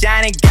lightning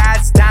shining,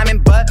 God's timing.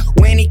 But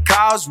when he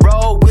calls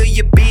roll, will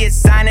you be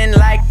assigning?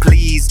 Like,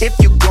 please, if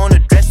you're gonna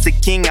dress the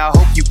king, I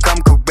hope you come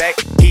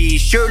correct.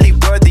 He's surely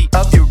worthy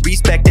of your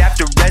respect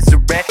after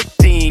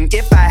resurrecting.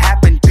 If I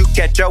happen to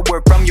catch a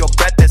word from your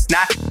breath that's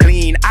not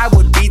clean, I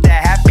would be the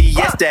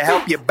happiest to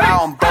help you bow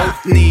on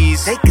both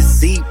knees. Take a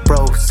seat,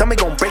 bro.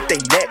 Somebody gon' break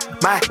their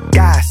neck. My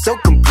God, so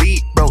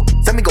complete, bro.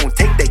 Somebody gon'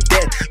 take their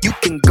death. You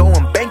can go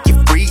and bank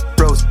your free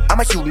throws.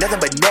 I'ma shoot nothing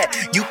but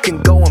net. You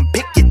can go and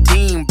pick your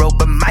team, bro.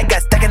 But my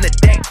God, stacking the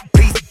deck.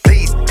 Please,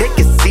 please, take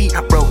a seat,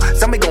 bro.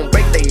 Somebody gon'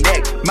 break their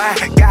neck. My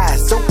God,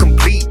 so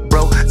complete,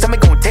 bro.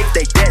 Somebody gon' take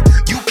their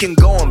death. You can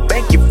go and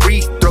bank your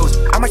free throws.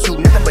 I'ma shoot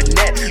nothing but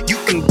net. You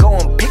can go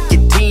and pick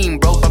your team,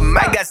 bro. But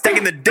my God,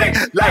 stacking the deck.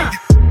 Like,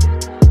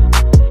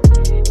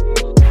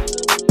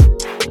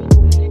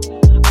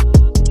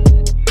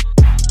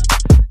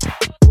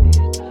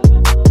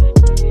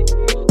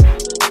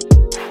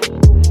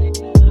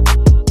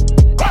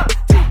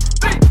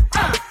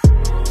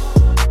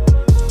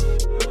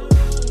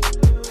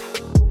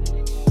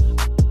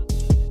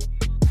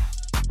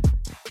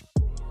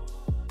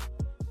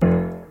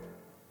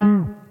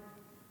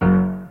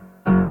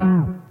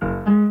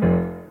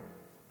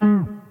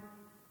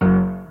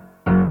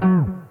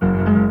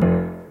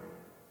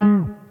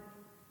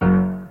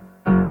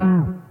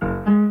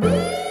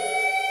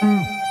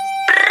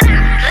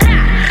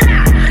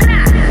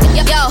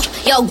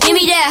 Yo, give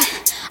me that.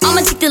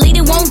 I'ma take the lead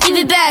and won't give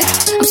it back.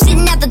 I'm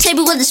sitting at the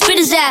table where the spit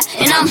is at,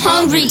 and I'm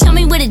hungry, tell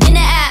me where the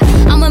dinner at.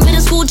 I'm a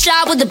middle school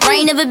child with the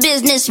brain of a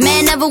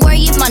businessman. Never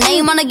worry if my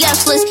name on a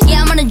guest list.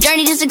 Yeah, I'm on a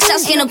journey to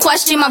success, ain't no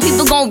question. My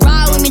people gon'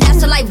 ride with me,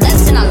 that's the life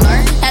lesson I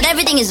learned. Not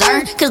everything is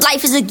earned, cause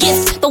life is a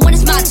gift. But when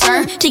it's my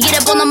turn to get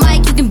up on the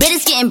mic, you can bet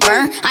it's getting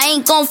burned. I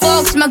ain't gon'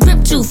 fall cause my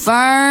grip too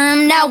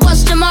firm. Now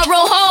what's tomorrow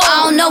hold?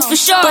 I don't know for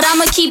sure, but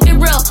I'ma keep it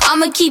real,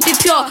 I'ma keep it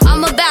pure.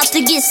 I'm about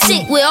to get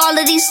sick with all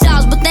of these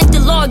styles, but thank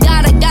the Lord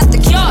God I got the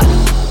cure.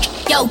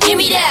 Yo, give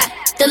me that.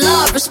 The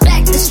love,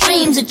 respect, the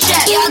streams, the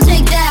check. Yeah, I'll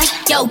take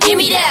that. Yo, give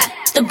me that.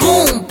 The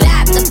boom,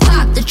 bap, the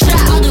pop, the trap.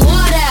 I'll do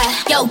all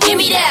that. Yo, give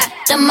me that.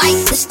 The mic,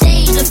 the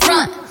stage, the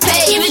front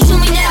page. Give it to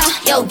me now.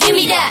 Yo, give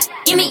me that.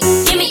 Give me,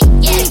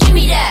 yeah, give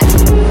me that.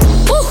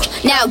 Woo,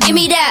 now give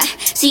me that.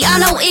 See, I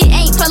know it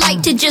ain't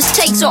polite to just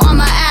take, so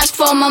I'ma ask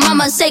for my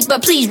mama's sake.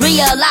 But please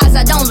realize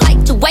I don't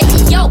like to wait.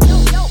 Yo,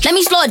 let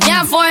me slow it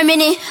down for a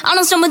minute. I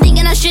know someone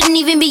thinking I shouldn't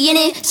even be in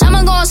it.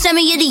 Someone gon' send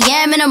me a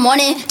DM in the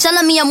morning,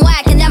 telling me I'm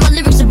whack and that my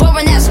lyrics are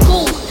boring, that's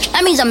cool.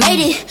 That means I made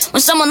it.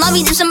 When someone love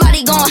me, then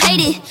somebody gon' hate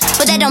it.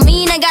 But that don't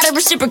mean I gotta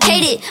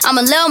reciprocate it. I'm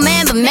a little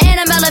man, but man,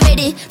 I'm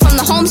elevated. From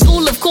the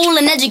homeschool of cool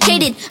and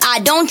educated.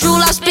 I don't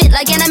drool, I spit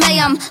like anime.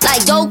 I'm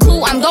like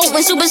Goku, I'm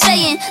going Super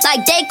Saiyan.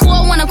 Like Deku,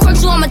 I wanna quirk,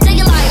 so I'ma take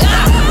it like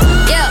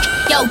yeah,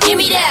 yo, give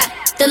me that.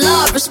 The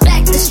love,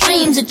 respect, the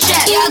streams, the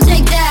chat. Yeah, I'll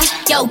take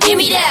that. Yo, give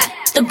me that.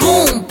 The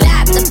boom,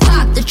 bap, the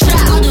pop, the trap.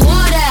 I'll do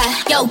all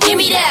that. Yo, give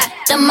me that.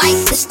 The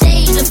mic, the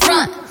stage, the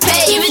front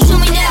page. Give it to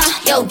me now.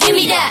 Yo, give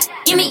me that.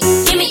 Give me,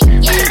 yeah,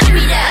 give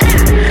me that.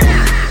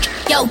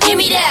 Yo, give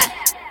me that.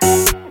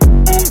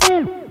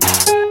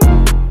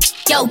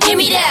 Yo, give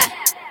me that.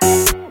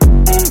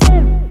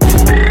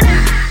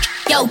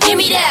 Yo, give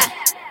me that.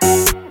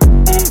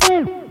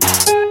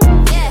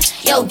 Yeah.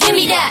 Yo, give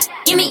me that.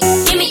 Give me,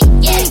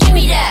 yeah, give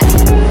me that.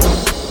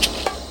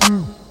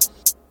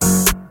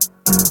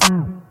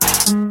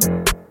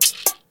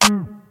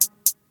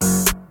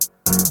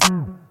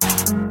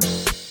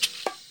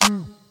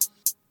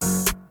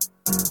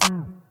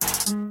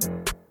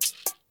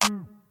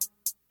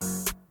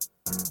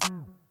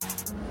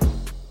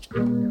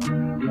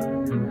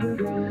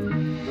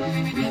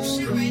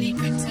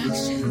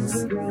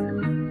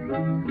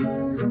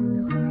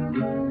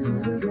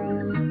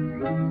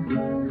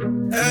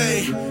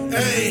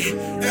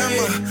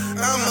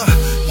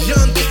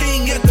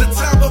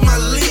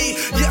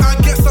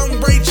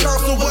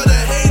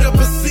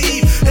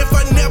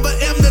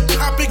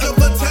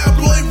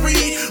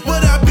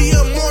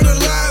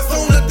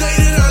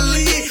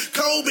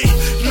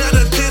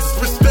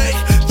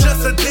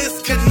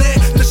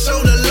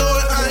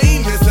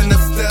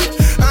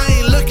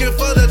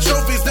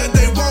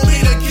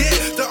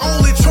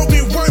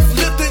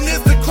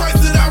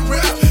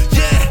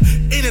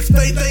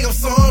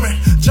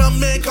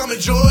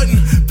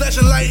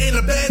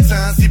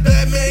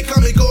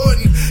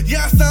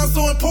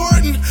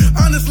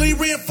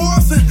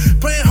 reinforcing,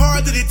 praying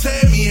hard that he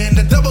tear me in.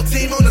 The double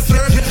team on the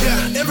surface.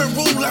 Yeah, every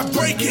rule I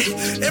break it,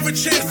 every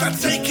chance I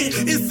take it.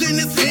 It's in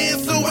his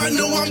hands, so I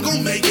know I'm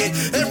gonna make it.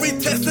 Every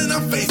test that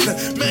I'm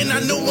facing, man,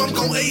 I know I'm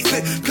gonna ace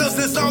it. Cause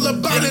it's all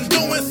about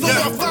enduring, so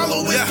I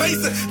follow his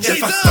pacing.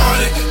 If I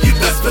started, you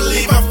best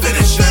believe I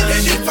finish it.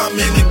 And if I'm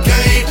in the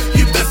game,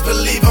 you best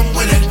believe I'm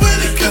winning.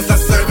 Cause I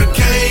serve a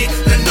king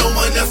that no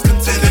one else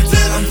contended.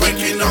 I'm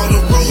breaking all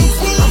the rules,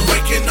 I'm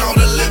breaking all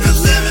the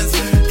limits.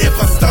 If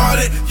I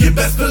started, you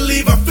best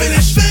believe I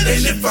finished.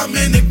 And if I'm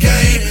in the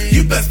game,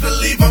 you best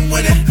believe I'm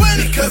winning.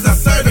 Because I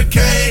serve a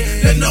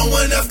king that no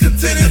one else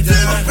contended.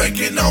 I'm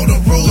breaking all the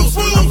rules,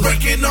 I'm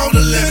breaking all the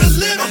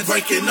limits. I'm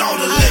breaking all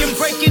the limits. I am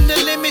breaking the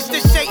limits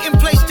that Satan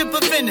placed to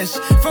prevent us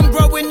from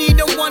growing. He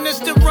don't want us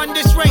to run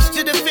this race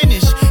to the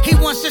finish. He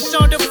wants us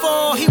all to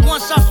fall, he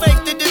wants our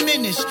faith to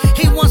diminish.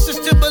 He wants us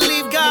to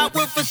believe God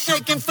will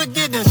forsake and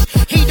forget us.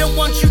 He don't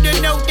want you to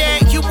know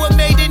that you were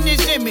made in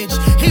his image.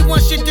 He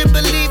wants you to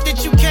believe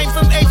that you came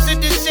from apes, a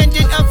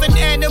descendant of an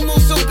animal.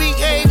 So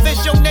behave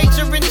as your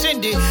nature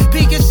intended.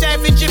 Be a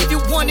savage if you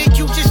want it,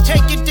 you just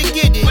take it to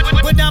get it.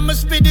 But I'ma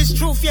spit this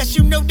truth, yes,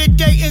 you know that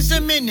day is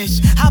a menace.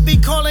 I'll be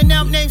calling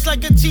out names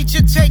like a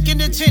teacher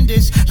taking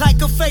attendance.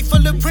 Like a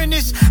faithful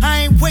apprentice,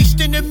 I ain't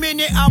wasting a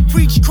minute. I'll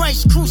preach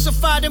Christ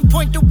crucified and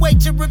point the way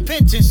to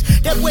repentance.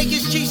 That way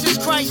is Jesus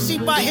Christ, see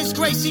by his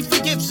grace he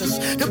forgives us.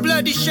 The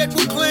blood he shed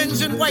will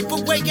cleanse and wipe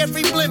away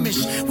every blemish.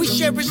 We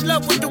share his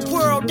love with the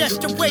world, that's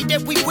the way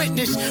that we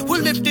witness.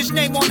 We'll lift his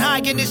name on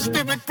high and his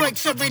spirit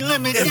breaks every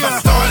limit. If I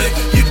started,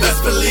 you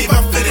best believe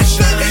I finish.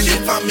 And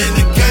if I'm in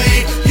the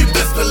game, you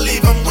best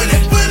believe I'm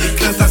winning.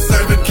 Because I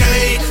serve a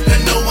king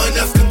that no one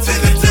else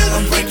contended.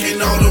 I'm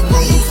breaking all the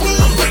rules,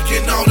 I'm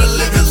breaking all the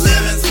limits.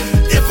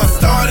 If I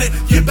started,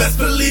 you best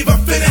believe I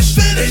finished.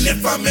 And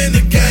if I'm in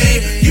the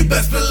game, you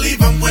best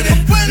believe I'm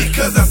winning.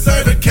 Because I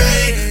serve a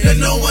king that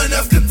no one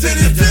else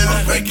contended.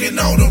 I'm breaking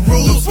all the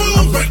rules,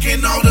 I'm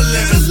breaking all the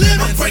limits.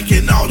 I'm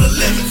breaking all the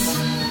limits.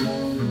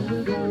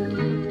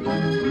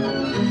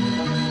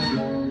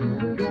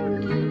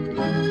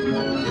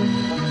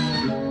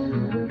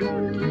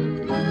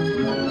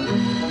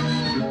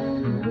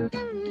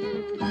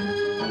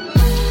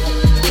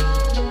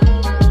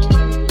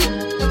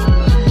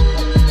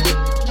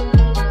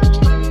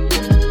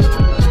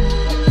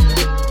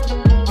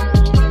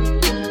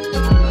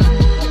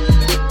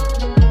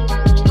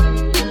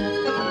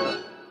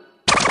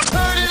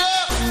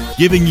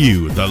 Giving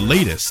you the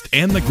latest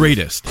and the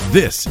greatest.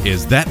 This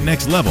is That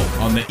Next Level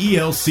on the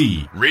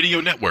ELC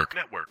Radio Network.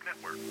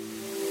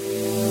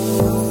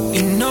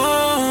 In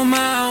all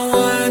my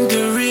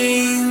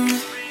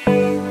wandering,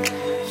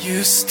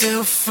 you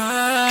still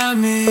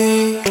find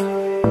me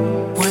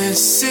when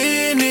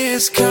sin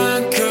is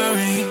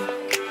conquering.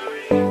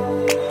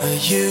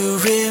 You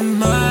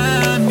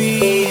remind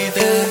me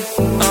that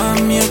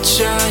I'm your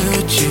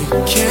child, you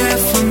care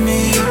for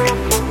me.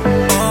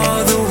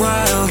 All the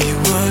while you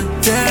were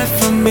there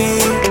for me.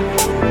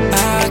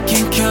 I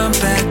can come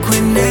back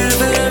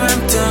whenever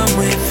I'm done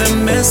with the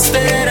mess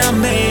that I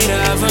made.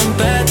 I run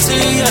back to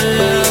your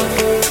love.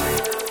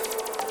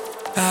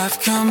 I've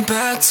come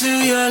back to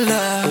your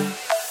love.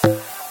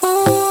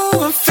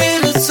 Ooh, I'm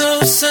feeling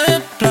so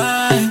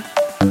sublime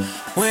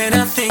when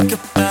I think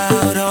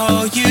about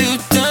all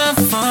you've done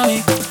for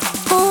me.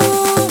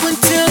 Ooh,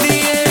 until the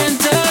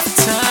end of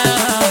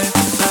time,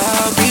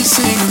 I'll be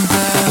singing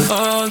about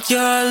all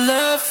your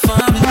love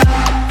for me.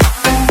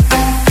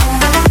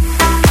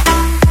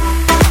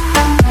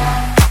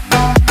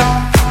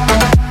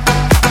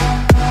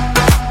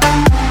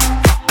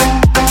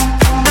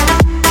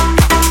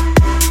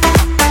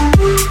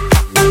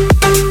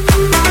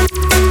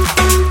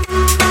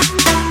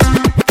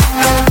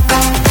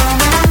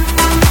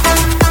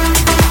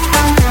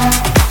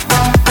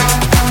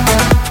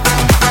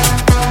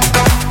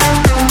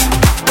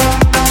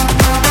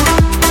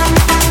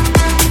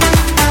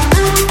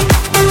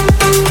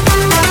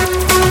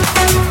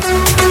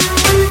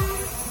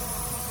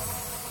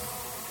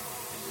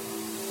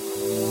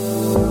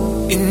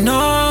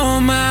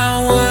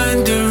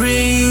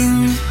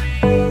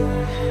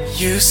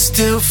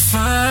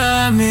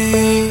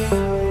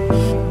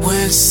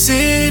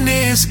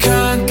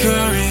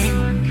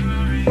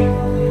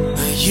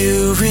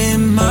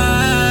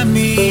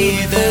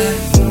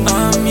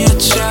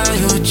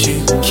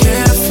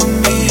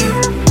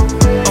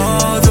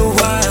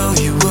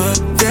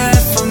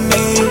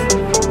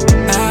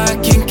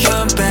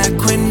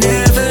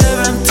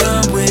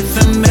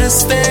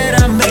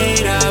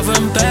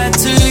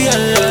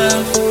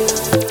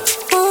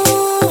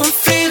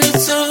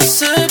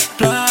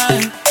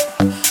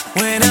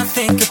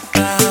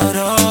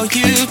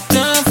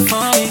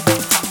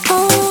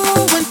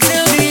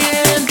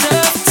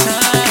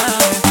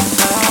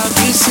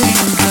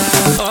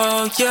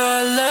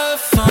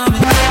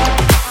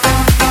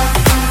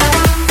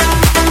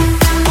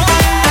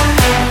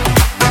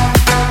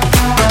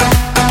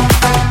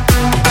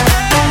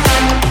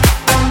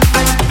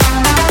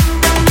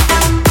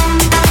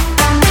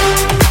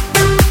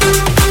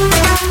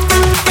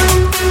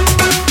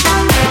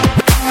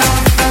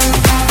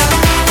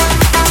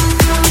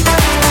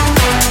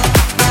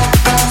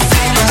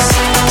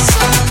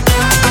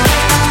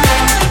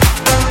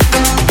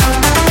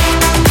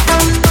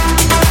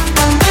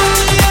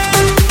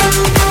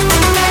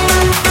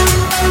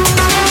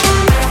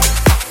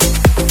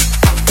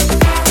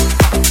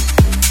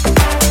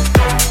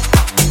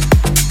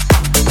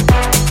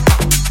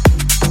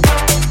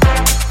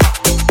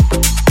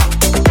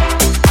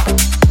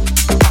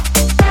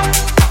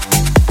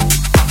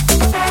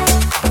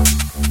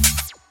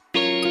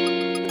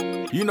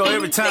 You know,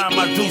 every time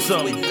I do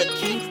something,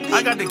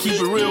 I got to keep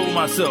it real with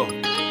myself.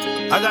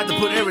 I got to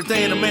put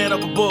everything in a man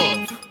up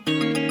above.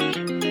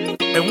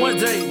 And one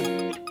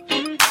day,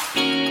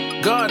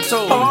 God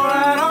told me,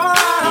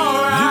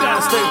 you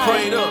gotta stay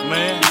prayed up,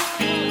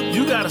 man.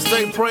 You gotta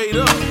stay prayed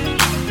up.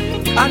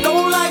 I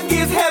know life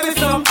gets heavy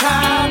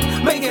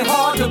sometimes, make it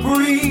hard to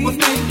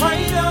breathe.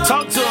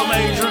 Talk to him,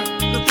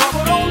 Adrian. The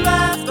trouble don't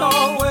last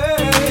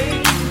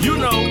always. You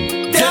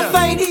know, death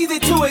ain't easy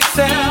to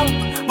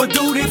accept, but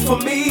do this for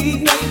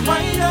me.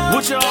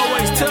 What you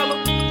always tell them?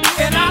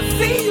 And I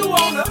see you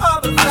on the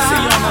other side. I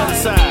see you on the other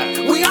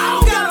side. We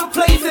all got a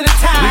place and a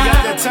time. We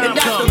got that time and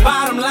that's coming. the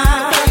bottom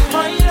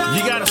line.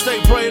 You gotta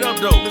stay prayed up,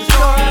 though.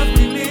 Sure as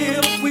we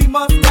live, we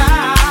must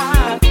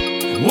die.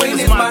 When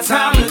it's my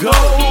time to go,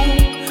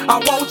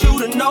 I want you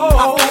to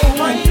know.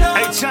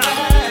 Hey, China,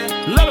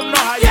 let them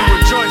know how you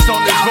rejoice on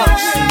this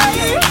verse.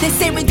 They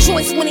say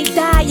rejoice when they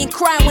die and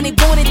cry when they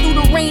born, and through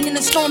the rain and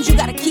the storms you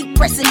gotta keep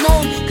pressing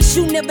on, cause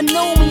you never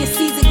know when your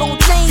season gon'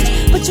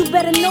 change. But you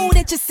better know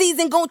that your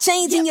season gon'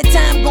 change and your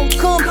time gon'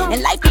 come,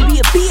 and life can be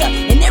a beer,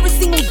 and every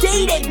single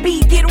day that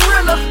beat get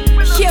realer.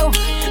 Yo,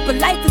 but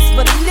life is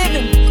for the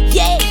living,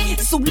 yeah.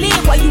 So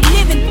live while you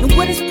living. And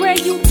what is prayer?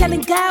 You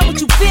telling God what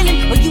you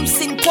feeling, or you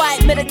sitting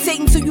quiet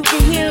meditating so you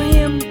can hear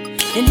him?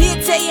 And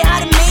he'll tell you how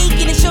to make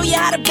it and show you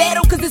how to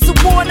battle, cause it's a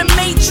war in the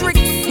matrix.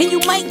 And you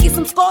might get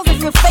some scars and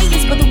feel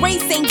faithless, but the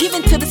race ain't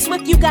given to the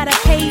swift, you gotta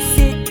pace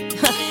it.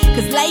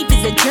 Cause life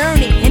is a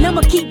journey, and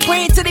I'ma keep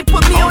praying till they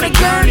put me on a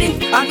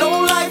gurney. I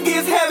know life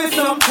gets heavy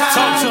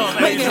sometimes,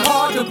 make it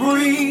hard to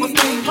breathe.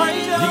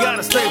 You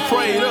gotta stay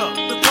prayed up.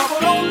 The trouble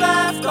don't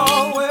last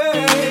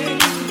always.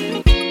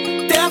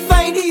 Death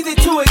ain't easy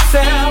to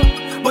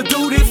accept, but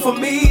do this for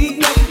me.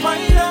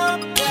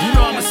 You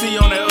know I'ma see you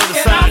on that other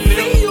side, nigga.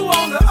 I see you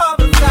on the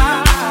other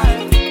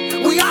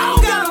side. We all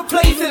got a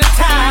place and a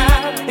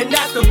time, and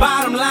that's the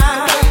bottom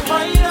line.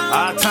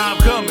 Our time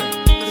coming.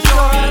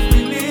 Sure as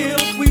we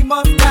live, we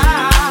must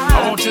die.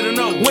 I want you to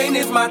know. When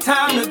it's my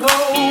time to go,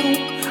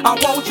 I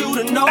want you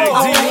to know.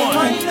 Hey,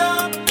 D1,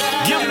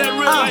 give me that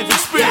real life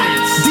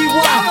experience.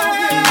 D1.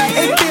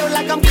 It feel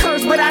like I'm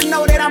cursed, but I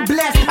know that I'm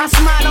blessed. I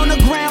smile on the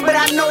ground, but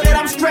I know that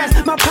I'm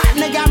stressed. My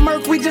partner got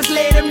murked, we just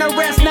laid him to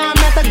rest. Now I'm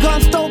at the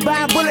gun store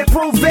buying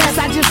bulletproof vests.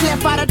 I just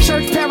left out of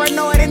church,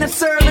 paranoid in the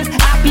service.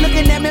 I'm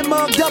looking at me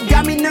mugged up,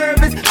 got me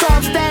nervous. Saw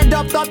him stand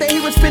up, thought that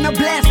he was finna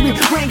blast me.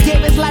 Ren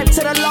gave his life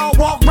to the Lord,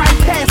 walked right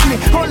past me.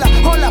 Hold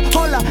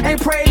up,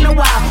 ain't prayed in a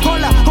while.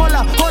 Hold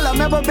up,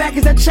 remember back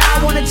as a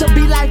child, wanted to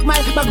be like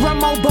Mike. My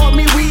grandma bought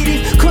me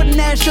Wheaties. Couldn't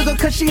add sugar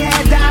cause she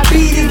had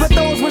diabetes. But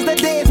those was the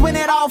days when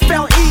it all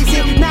felt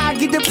easy. Now I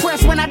get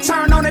depressed when I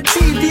turn on the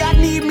TV. I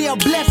need me a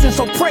blessing,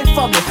 so pray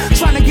for me.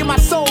 Trying to get my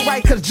soul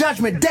right, cause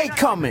judgment day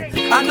coming.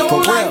 I know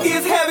life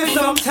gets heavy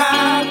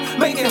sometimes,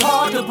 make it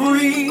hard to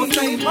breathe. But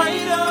stay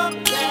prayed up,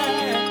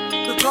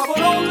 yeah. The trouble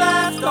don't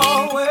last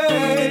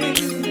always.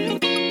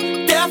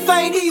 Death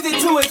ain't easy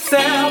to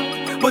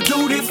accept, but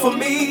do this for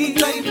me.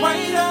 Stay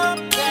prayed up,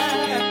 yeah.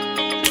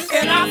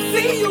 And I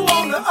see you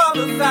on the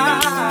other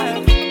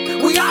side.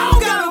 We all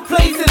got a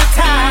place and a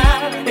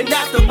time, and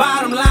that's the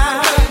bottom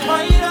line. Stay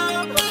prayed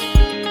up.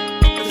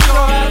 As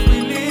sure as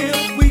we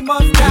live, we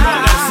must die. You know,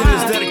 I gotta send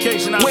this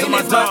dedication out to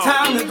my dog,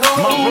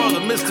 my brother,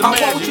 Mr.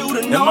 Magic,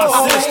 and my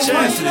sis,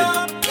 Chastity.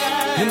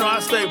 You know I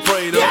stay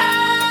prayed up.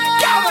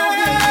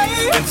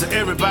 And to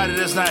everybody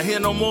that's not here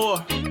no more,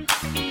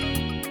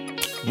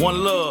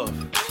 one love.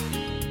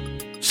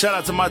 Shout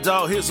out to my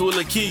dog, Hits with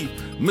a Key,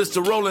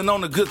 Mr. Rollin'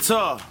 on the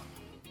guitar.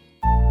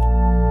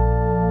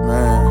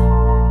 Man,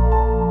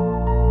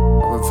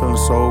 I've been feeling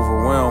so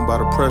overwhelmed by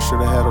the pressure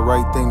to have the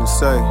right thing to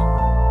say,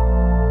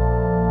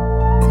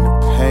 and the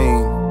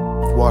pain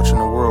of watching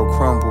the world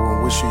crumble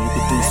and wishing you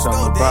could do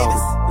something about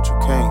it, but you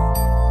can't.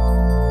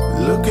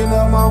 Looking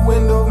out my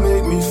window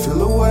make me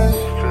feel away.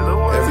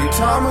 Every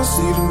time I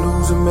see the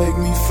news it make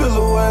me feel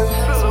away.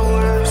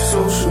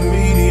 Social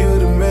media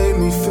that made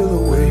me feel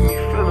away.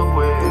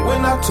 But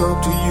when I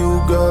talk to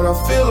you, God, I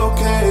feel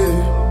okay.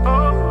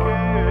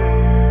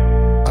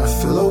 I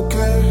feel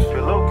okay.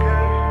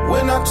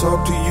 When I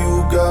talk to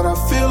you, God, I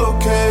feel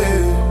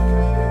okay.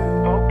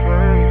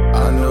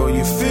 I know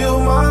you feel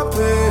my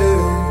pain.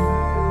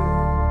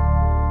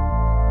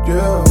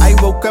 Yeah. I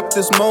woke up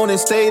this morning,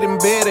 stayed in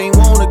bed, ain't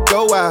wanna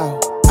go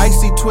out. I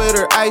see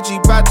Twitter,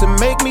 IG bout to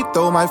make me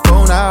throw my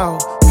phone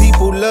out.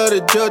 People love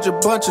to judge a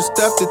bunch of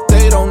stuff that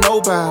they don't know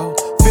about.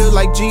 Feel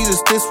like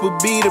Jesus, this would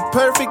be the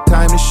perfect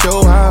time to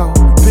show how.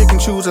 Pick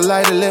and choose a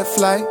light or let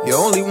fly. You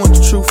only want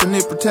the truth and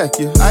it protect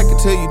you. I can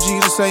tell you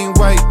Jesus ain't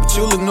white, but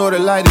you'll ignore the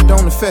light, it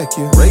don't affect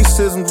you.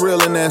 Racism's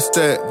real and that's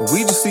that, but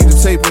we just see the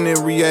tape and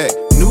then react.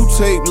 New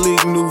tape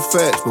leak new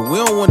facts, but we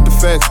don't want the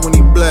facts when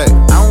he black.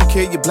 I don't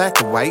care you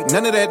black or white,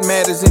 none of that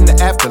matters in the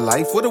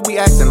afterlife. What are we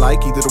acting like?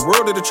 Either the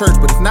world or the church,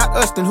 but if not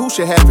us, then who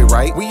should have it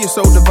right? We are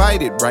so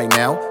divided right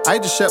now. I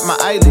just shut my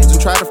eyelids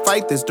and try to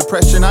fight this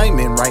depression I'm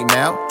in right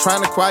now.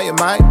 Trying to quiet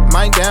my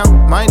mind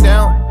down, mind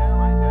down.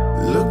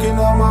 Looking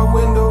out my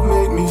window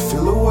make me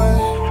feel away.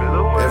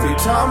 Every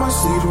time I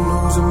see the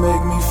news it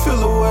make me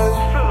feel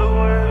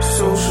away.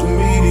 Social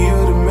media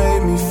to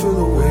make me feel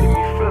away.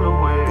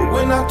 But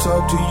when I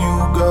talk to you,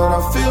 God,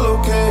 I feel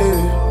okay.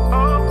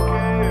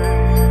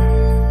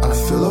 I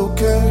feel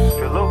okay.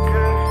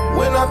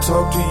 When I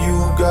talk to you,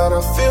 God,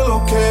 I feel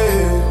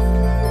okay.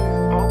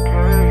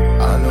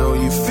 I know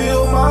you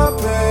feel my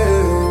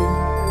pain.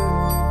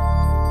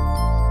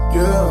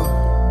 Yeah.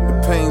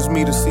 It pains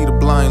me to see the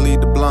blind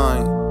lead the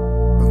blind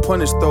and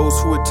punish those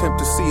who attempt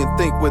to see and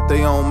think with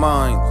their own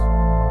minds.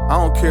 I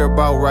don't care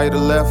about right or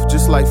left,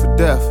 just life or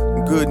death,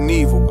 and good and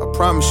evil. I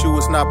promise you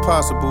it's not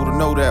possible to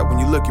know that when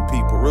you look at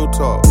people, real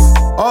talk.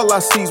 All I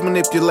see is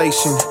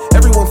manipulation,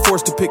 everyone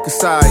forced to pick a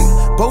side.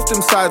 Both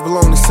them sides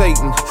belong to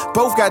Satan,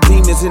 both got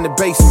demons in the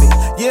basement.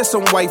 Yeah,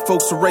 some white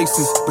folks are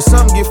racist, but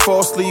some get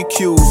falsely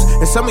accused.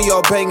 And some of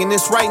y'all banging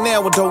this right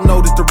now and don't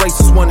know that the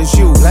racist one is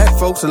you. Black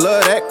folks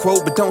love that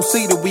quote, but don't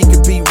see that we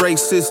can be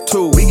racist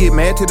too. We get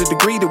mad to the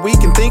degree that we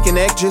can think and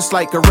act just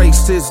like a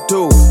racist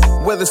do.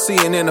 Whether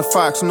CNN or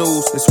Fox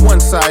News, it's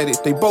one-sided,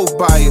 they both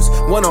biased.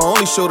 One will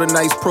only show the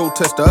nice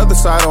protest, the other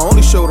side will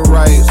only show the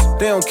riots.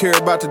 They don't care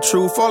about the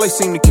truth, all they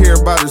seem to care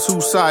about is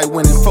whose side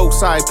winning. Folks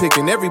side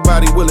picking,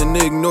 everybody willing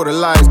to ignore the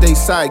lies they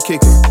side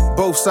kicking.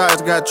 Both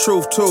sides got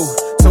truth too,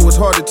 so it's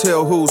hard to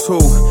tell who's who.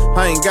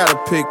 I ain't gotta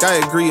pick, I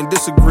agree and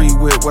disagree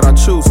with what I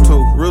choose to,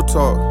 real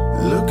talk.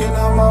 Looking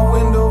out my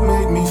window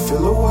make me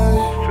feel away.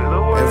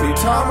 Every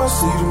time I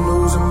see the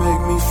news it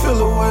make me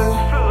feel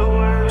away.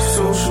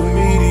 Social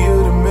media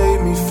that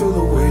made me feel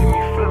away.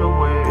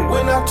 But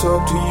when I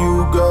talk to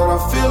you, God, I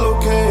feel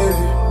okay.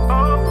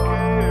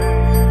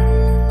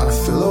 I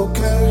feel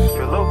okay.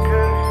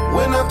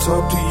 When I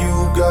talk to you,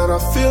 God, I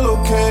feel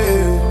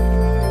okay.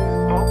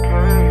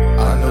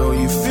 I know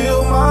you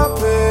feel my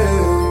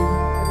pain.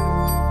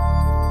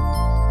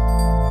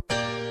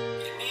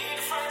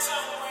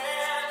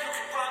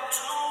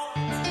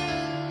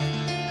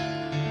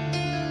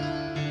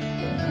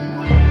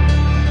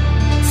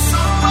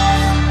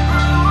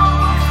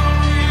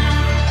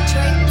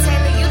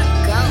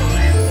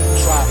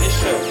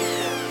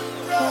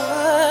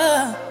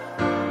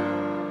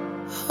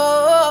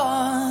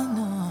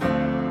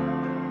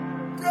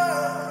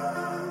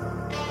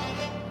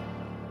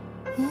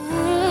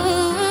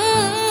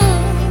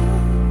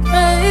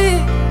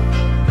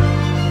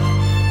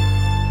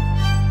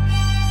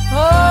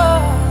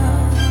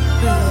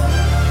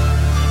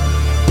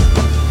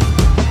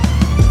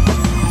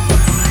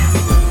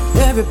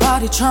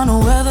 Everybody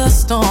tryna weather the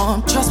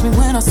storm. Trust me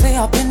when I say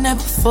I've been there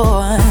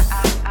before.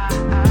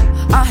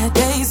 I had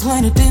days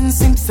when it didn't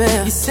seem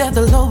fair. You said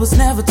the load was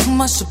never too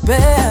much to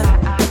bear.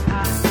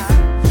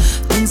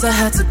 Things I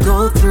had to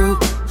go through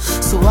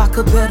so I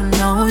could better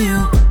know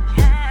you.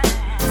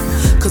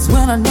 Cause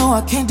when I know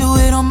I can't do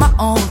it on my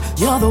own,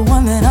 you're the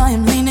one that I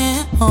am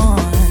leaning on.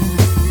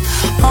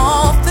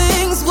 All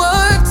things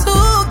work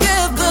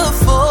together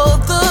for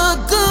the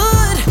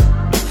good.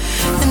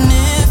 And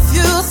if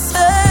you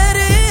said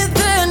it,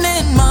 then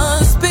it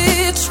must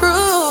be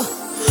true.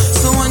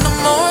 So in the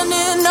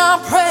morning I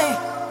pray.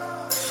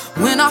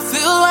 When I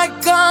feel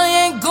like I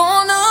ain't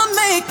gonna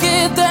make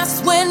it,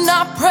 that's when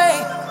I pray.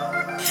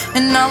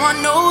 And now I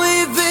know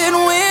even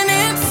when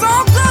it's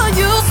all good,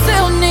 you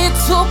still need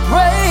to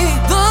pray.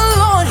 The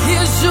Lord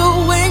hears you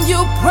when you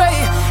pray,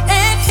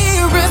 and He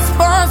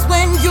responds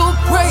when you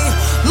pray.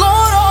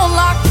 Lord, all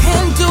I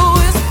can do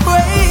is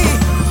pray.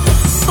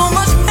 So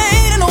much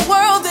pain in the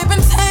world, they've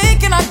been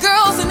taking our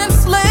girls and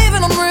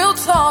enslaving them, real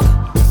talk.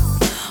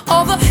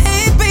 All the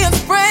hate being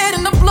spread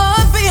and the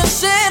blood being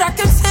shed, I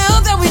can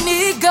tell that we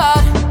need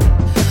God.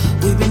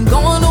 We've been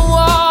going to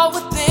war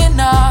within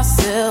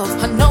ourselves.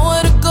 I know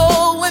where to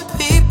go when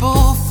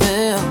people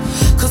fail.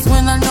 Cause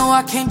when I know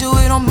I can't do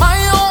it on my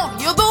own,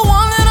 you're the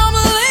one that I'm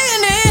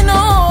leaning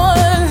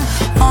on.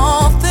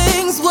 All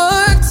things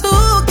work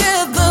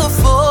together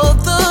for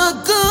the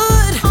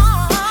good.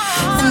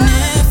 And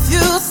if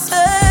you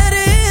said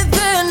it,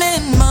 then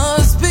it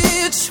must be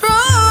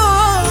true.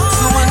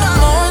 So in the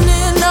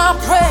morning I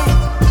pray.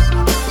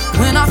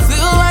 When I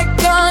feel like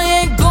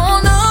I ain't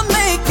gonna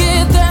make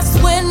it, that's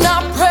when I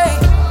pray.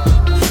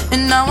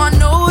 And now I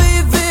know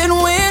even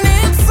when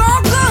it's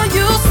all good,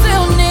 you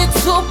still need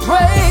to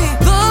pray.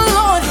 The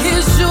Lord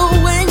hears you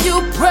when you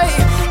pray,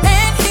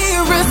 and He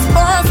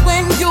responds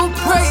when you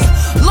pray.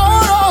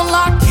 Lord, all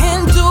I can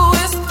do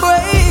is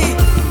pray.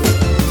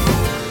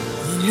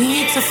 You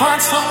need to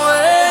find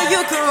somewhere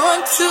you can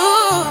run to.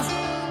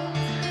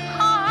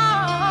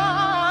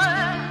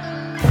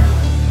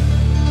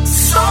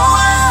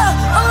 Somewhere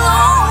a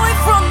long way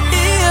from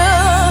here.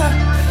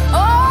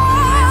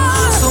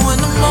 So in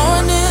the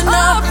morning I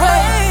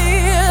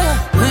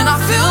pray. When I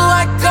feel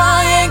like I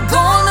ain't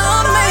gonna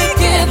make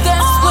it,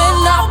 that's when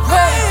I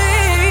pray.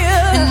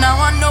 And now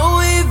I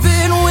know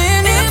even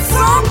when it's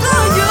all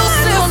good, you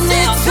still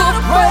need to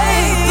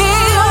pray. The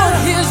Lord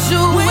hears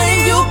you when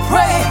you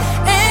pray,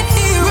 and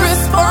He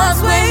responds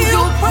when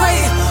you pray.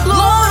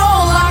 Lord,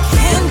 all I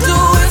can do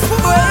is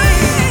pray.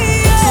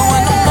 So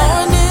in the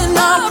morning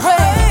I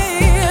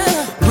pray.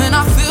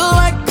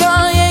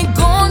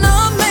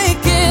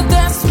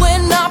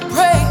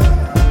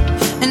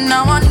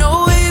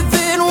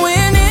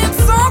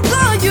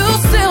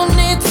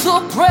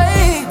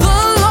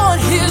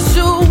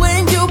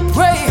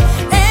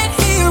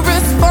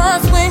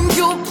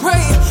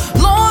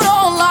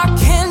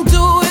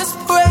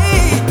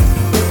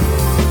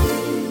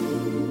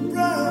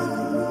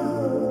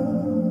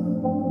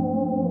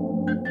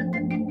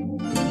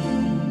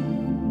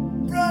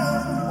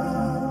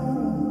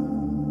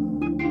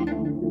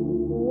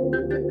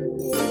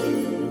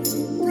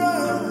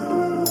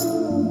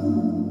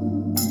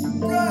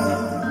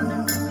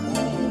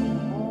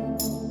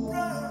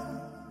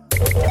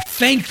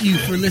 Thank you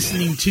for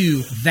listening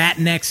to That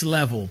Next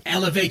Level.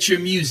 Elevate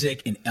your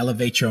music and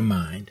elevate your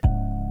mind.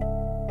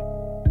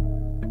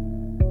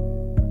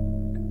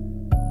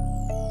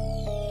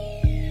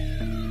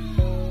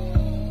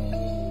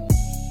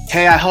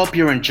 Hey, I hope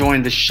you're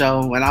enjoying the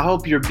show, and I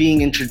hope you're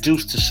being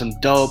introduced to some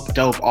dope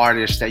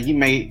artists that you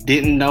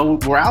didn't know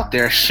were out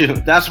there.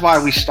 Shoot, that's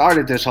why we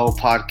started this whole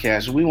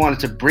podcast. We wanted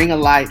to bring a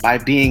light by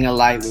being a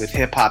light with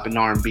hip-hop and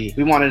R&B.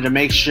 We wanted to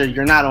make sure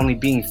you're not only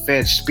being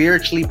fed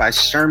spiritually by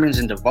sermons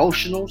and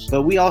devotionals,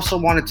 but we also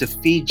wanted to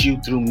feed you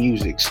through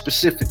music,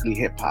 specifically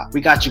hip-hop.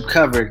 We got you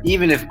covered,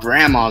 even if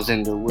grandma's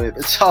in the whip.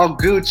 It's all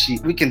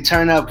Gucci. We can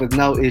turn up with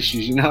no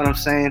issues, you know what I'm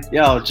saying?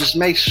 Yo, just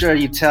make sure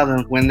you tell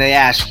them when they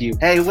ask you,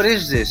 hey, what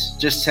is this?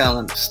 Just tell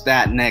them it's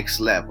That Next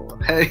Level.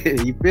 Hey,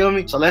 you feel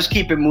me? So let's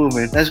keep it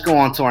moving. Let's go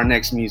on to our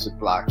next music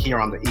block here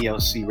on the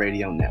ELC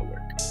Radio Network.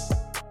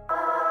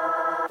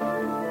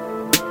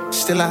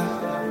 Still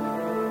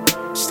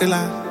I, still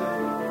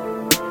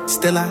I,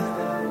 still I,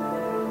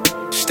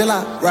 still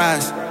I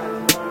rise.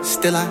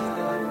 Still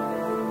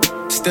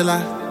I, still I,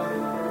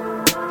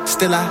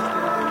 still I,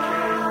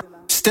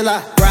 still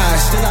I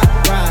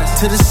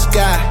rise to the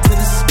sky, to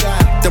the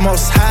sky. The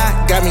Most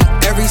High got me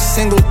every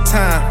single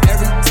time,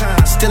 every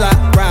time. Still I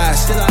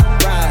rise to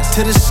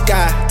the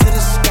sky, to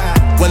the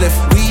sky. Well, if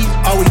we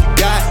all we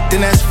got,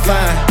 then that's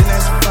fine, then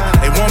that's fine.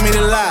 They want me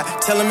to lie,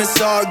 tell them it's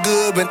all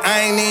good, but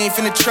I ain't even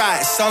finna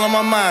try. It's all on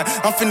my mind.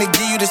 I'm finna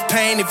give you this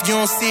pain if you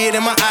don't see it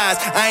in my eyes.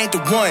 I ain't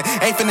the one,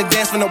 ain't finna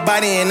dance for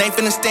nobody and ain't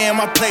finna stay in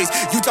my place.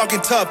 You talking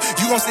tough,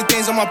 you gon' see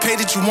things on my page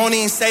that you won't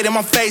even say to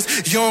my face.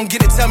 You don't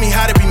get to tell me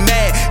how to be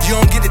mad, you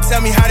don't get to tell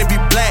me how to be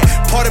black.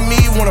 Part of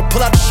me wanna pull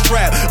out the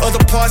strap,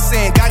 other part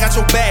saying God got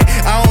your back.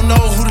 I don't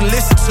know who to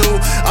listen to,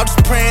 I'm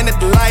just praying that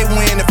the light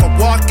win. If I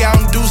walk out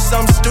and do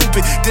something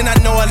stupid, then I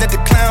know I let the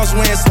clowns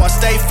win, so I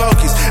stay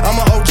focused. I'm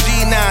an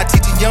OG now,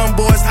 teaching young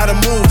boys how to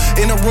move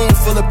in a room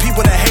full of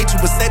people that hate you,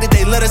 but say that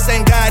they love the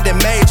same God that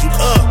made you.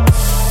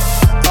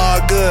 All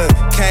good,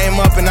 came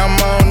up and I'm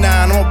on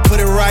now, and I'ma put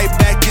it right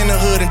back in the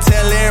hood and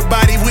tell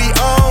everybody we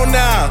on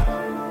now.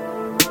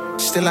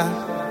 Still I,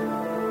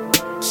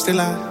 still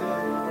I,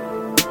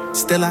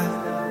 still I,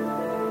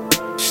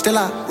 still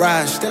I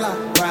rise, still I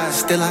rise,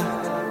 still I,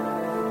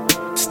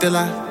 still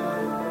I,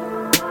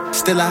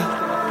 still I,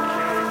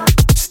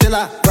 still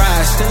I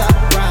rise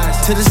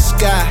to the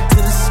sky, to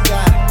the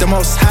sky. The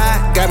Most High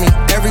got me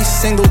every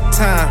single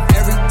time,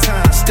 every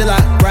time. Still I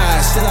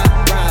rise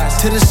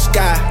to the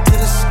sky, to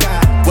the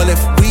sky. Well,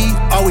 if we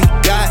all we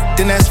got,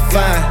 then that's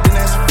fine, then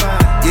that's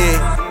fine. Yeah.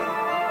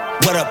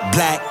 What up,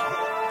 Black?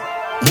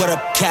 What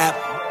up, Cap?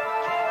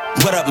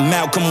 What up,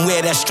 Malcolm?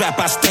 Wear that strap,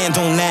 I stand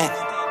on that.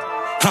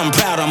 I'm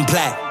proud I'm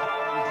black.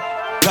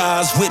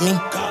 God's with me.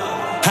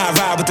 I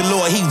ride with the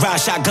Lord, he ride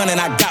shotgun and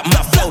I got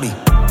my floaty.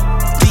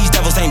 These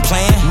devils ain't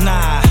playing,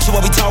 nah. So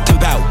what we talking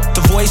about?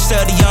 The voice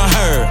of the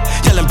unheard,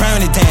 yelling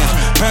burn it down,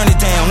 burn it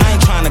down. I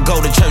ain't trying to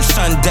go to church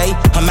Sunday.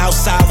 I'm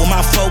outside with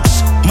my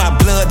folks, my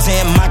bloods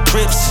and my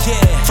crips.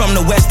 Yeah. From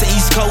the west to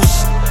east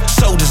coast,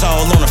 soldiers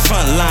all on the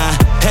front line.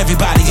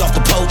 Everybody off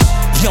the post.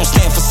 If you don't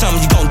stand for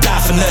something, you gon' die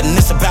for nothing.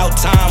 It's about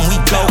time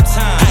we go.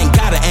 I ain't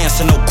gotta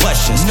answer no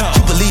questions. No.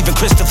 You believe in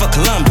Christopher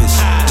Columbus.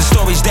 The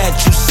stories that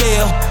you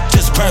sell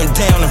just burn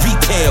down in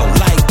retail.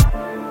 Like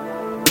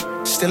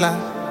still I,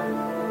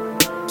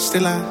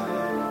 still I,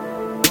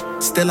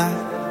 still I,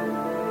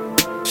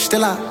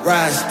 still I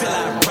rise.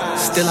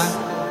 Still I,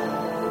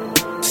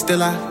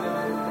 still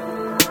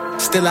I,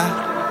 still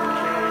I.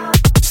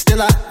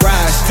 Still I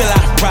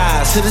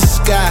rise to the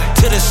sky,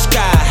 to the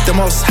sky. The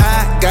Most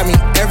High got me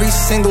every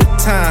single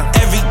time,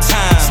 every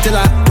time. Still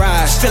I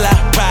rise to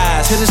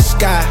the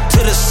sky, to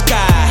the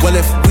sky. Well,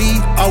 if we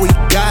all we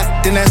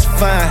got, then that's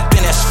fine,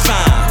 then that's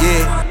fine.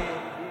 Yeah.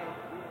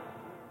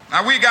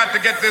 Now we got to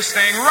get this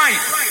thing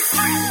right.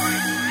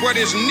 What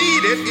is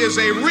needed is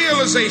a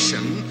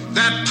realization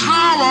that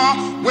power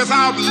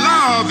without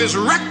love is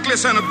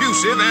reckless and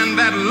abusive, and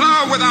that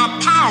love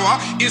without power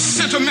is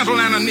sentimental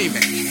and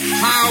anemic.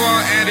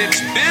 Power at its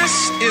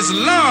best is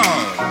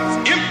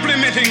love,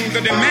 implementing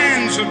the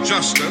demands of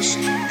justice,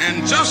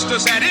 and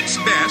justice at its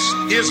best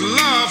is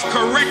love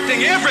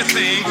correcting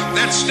everything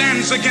that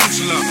stands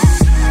against love.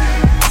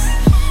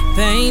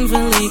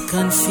 Painfully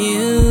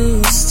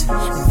confused,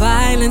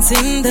 violence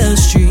in the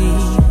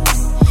street,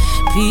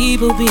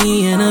 people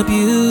being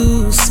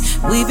abused,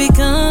 we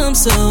become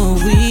so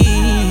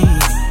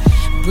weak.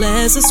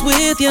 Bless us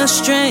with your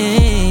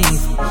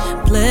strength,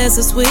 bless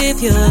us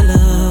with your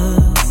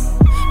love.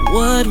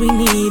 What we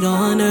need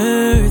on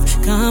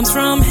earth comes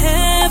from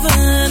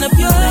heaven above.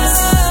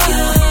 Bless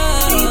your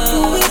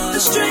people with the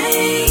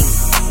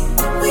strength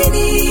we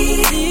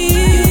need.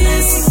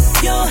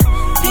 Bless your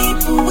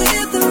people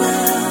with the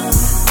love.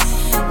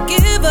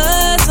 Give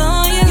us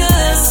all your love.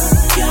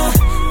 Bless your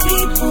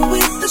people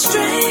with the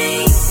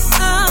strength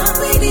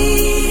we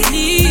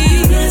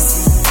need. Bless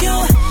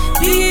your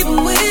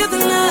people with the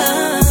love.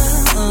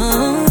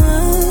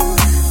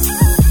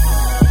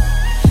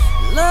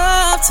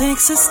 Love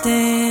takes a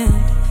stand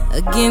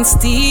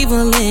against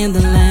evil in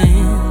the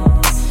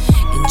land.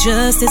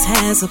 Justice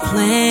has a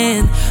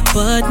plan,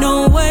 but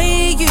no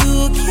way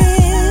you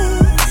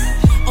can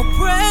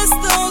oppress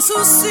those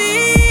who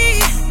see.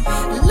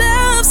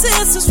 Love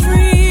sets us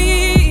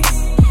free.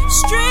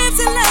 Strength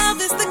and love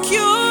is the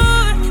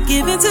cure,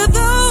 given to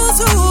those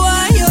who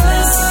are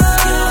yours.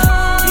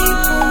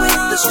 People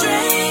with the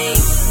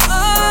strength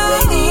we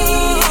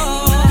need.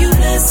 You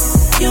bless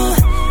your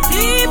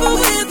people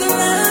with the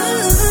love.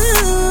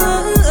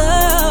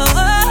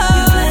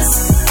 You bless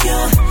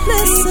your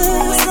people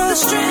with the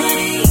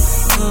strength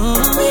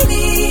we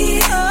need.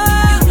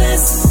 You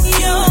bless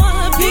your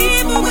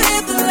people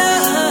with the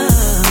love.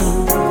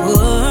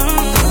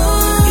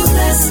 You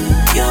bless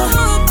your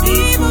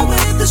people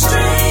with the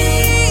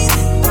strength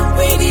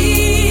we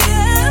need.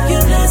 You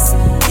bless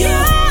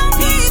your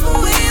people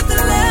with the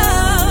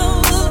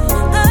love.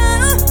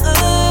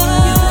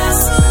 You bless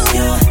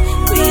your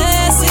people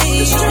with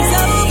the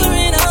strength over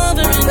and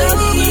over and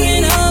over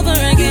and over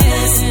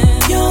again.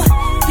 Your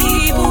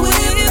people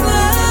with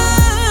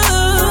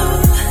love,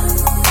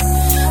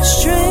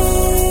 strength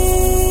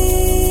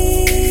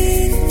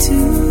to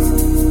love.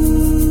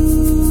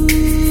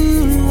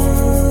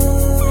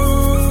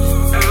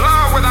 And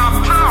love without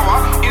power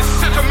is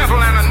sentimental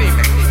and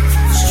anemic.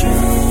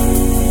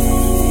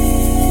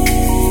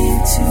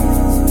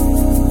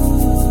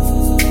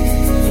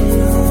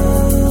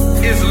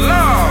 Is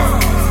love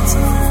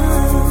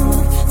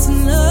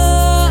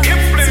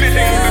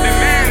implementing the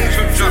demands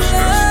of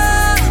justice.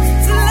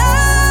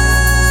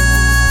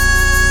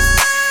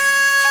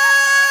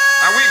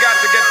 Now we got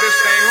to get this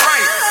thing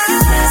right. You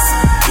bless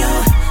your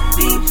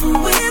people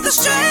with the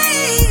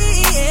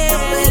strength.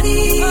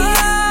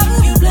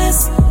 You bless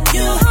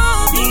your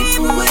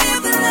people with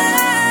the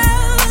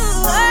love.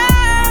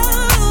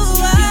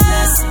 You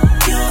bless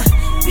your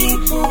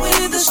people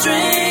with the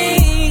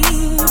strength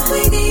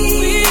we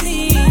need.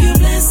 You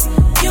bless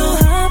your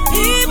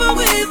people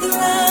with the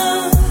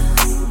love.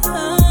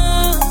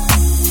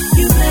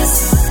 You bless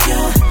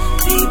your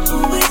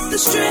people with the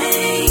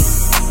strength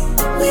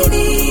we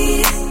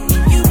need.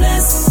 You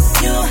bless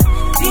your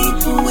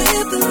people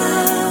with the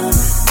love.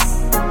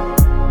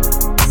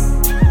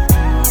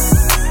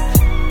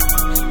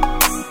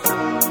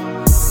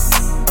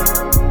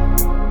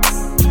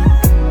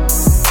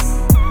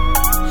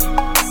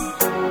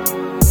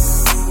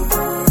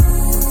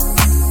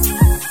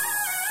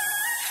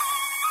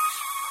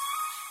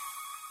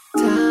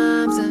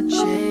 Times are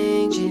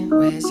changing,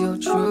 where's your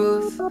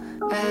truth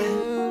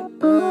at?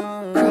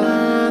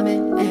 Crime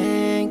and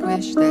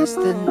anguish, that's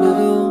the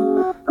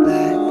new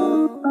black.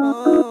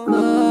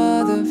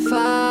 Mother,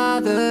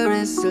 father,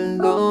 it's a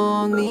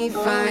lonely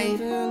fight.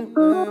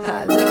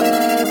 I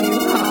love you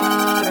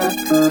harder,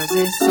 cause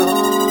it's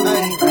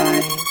only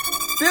right.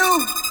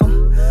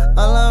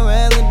 All I'd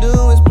rather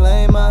do is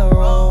play my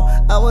role.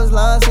 I was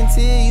lost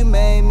until you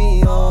made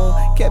me whole.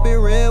 Kept it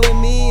real with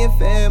me and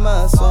fed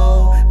my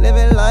soul.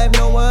 Living life,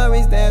 no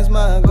worries, that's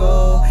my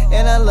goal.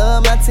 And I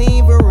love my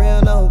team for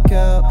real, no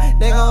cap.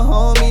 They gon'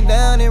 hold me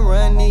down and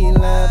run these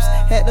laps.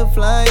 Had to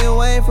fly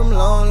away from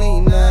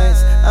lonely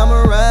nights.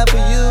 I'ma ride for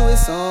you,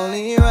 it's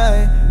only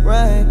right,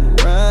 right,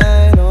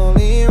 right.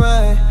 Only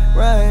right,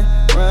 right,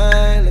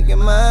 right. Look at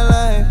my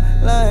life,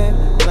 life,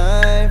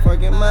 life.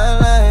 Working my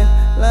life,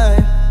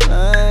 life,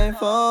 life.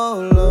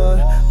 Oh Lord,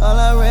 all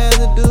I'd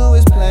rather do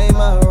is play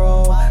my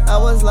role. I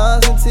was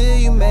lost until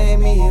you made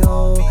me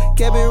whole.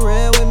 Kept it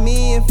real with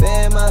me and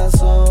fed my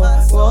soul.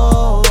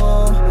 Whoa,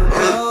 whoa,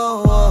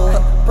 whoa,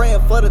 whoa.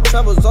 Praying for the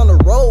troubles on the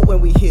road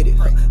when we hit it.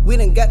 We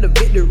done got the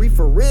victory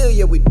for real,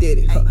 yeah we did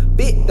it.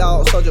 Big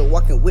dog soldier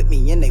walking with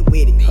me and they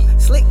with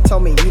it. Slick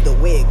told me either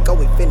way it go,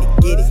 we finna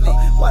get it.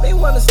 Why they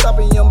wanna stop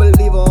a young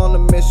believer on the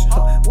mission?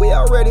 We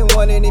already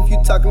won it if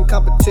you talking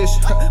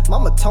competition.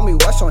 Mama told me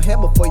wash your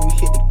hand before you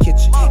hit the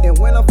kitchen. And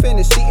when I'm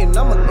finished eating,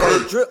 I'ma go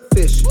drip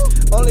fishing.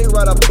 Only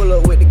right I pull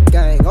up with the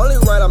gang. Only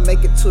right I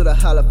make it to the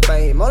Hall of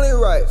Fame. Only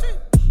right.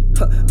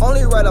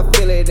 Only right I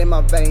feel it in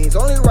my veins.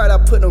 Only right I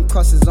put them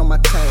crosses on my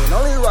chain.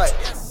 Only right.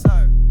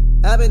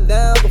 I've been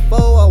down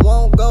before, I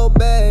won't go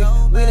back.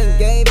 We done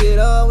gave it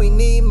all, we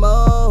need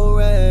more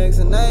rags.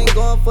 And I ain't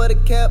going for the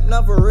cap,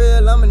 not for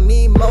real, I'ma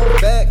need more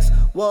facts.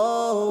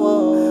 Whoa,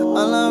 whoa.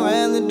 All I'd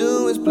rather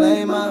do is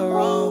play my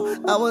role.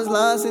 I was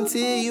lost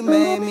until you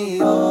made me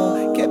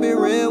whole. Kept it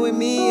real with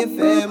me and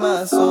fed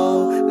my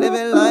soul.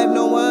 Living life,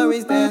 no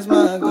worries, that's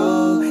my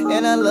goal.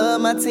 And I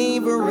love my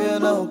team for real,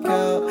 no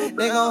cap.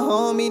 They gon'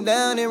 hold me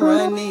down and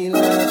run these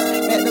laps.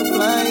 Had to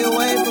fly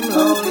away from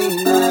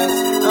lonely nights.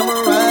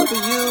 I'ma ride for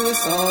you,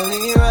 it's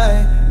only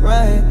right,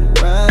 right,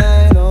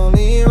 right.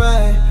 Only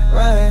right,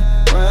 right,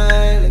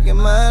 right. Look at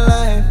my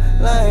life,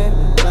 life,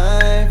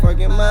 life.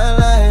 Working my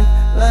life,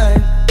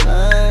 life,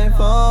 life.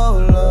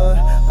 Oh Lord,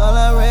 all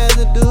I'd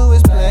rather do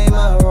is play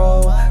my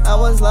role. I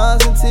was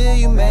lost until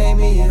you made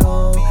me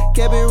whole.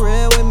 Kept it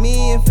real with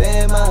me and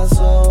fed my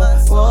soul.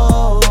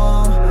 Whoa,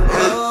 whoa,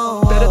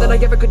 whoa. Better than I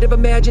ever could have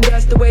imagined,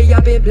 that's the way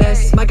I've been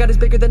blessed. My God is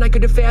bigger than I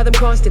could have fathomed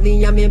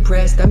constantly, I'm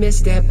impressed. I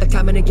misstep,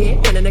 time and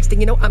again, and the next thing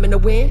you know, I'm in the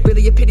win.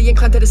 Really a pity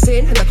inclined to the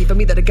sin, and lucky for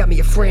me that it got me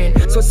a friend.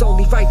 So it's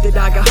only right that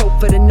I got hope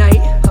for the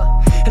night.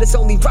 And feel it's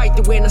only right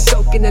that when I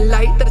soak in the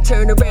light, that I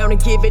turn around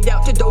and give it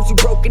out to those who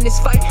broke in this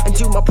fight, and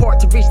do my part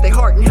to reach their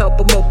heart and help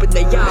them open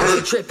their eyes.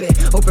 They're tripping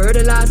over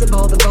the lies of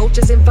all the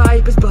vultures and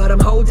vipers, but I'm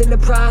holding the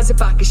prize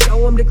if I can show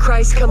them to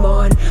Christ. Come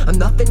on, I'm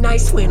nothing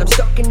nice when I'm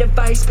stuck in the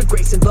vice, but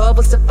grace and love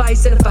will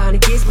suffice, and I find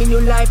it gives me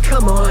new life.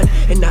 Come on,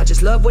 and I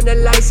just love when the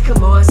lights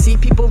come on. See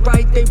people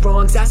right their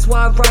wrongs, that's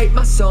why I write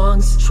my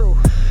songs. True,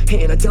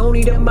 and I don't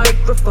need a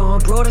microphone.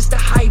 Brought us the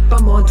hype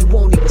I'm on, to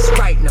won't even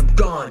sprite and I'm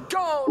gone.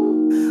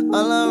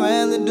 All I'd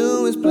rather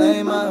do is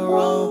play my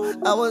role.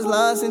 I was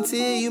lost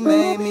until you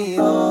made me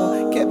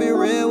whole. Kept it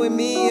real with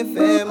me and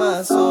fed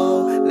my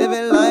soul.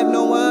 Living life,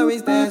 no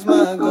worries, that's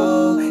my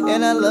goal.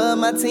 And I love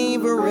my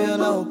team for real,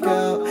 no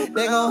cap.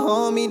 They gon'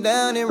 hold me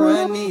down and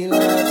run these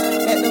laps.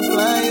 Had to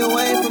fly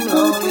away from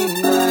lonely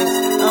nights.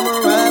 I'ma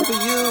ride for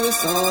you,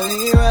 it's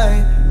only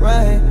right,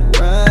 right,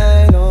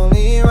 right.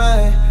 Only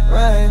right,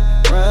 right,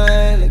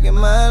 right. Look at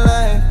my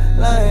life,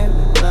 life,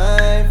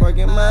 life.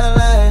 Working my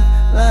life,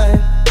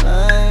 life.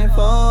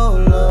 Oh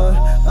Lord,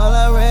 all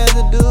I'd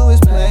rather do is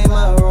play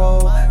my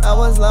role. I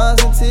was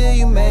lost until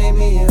you made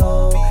me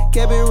whole.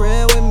 Kept it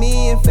real with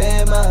me and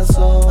fed my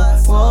soul.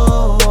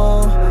 Whoa,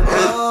 whoa,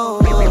 whoa.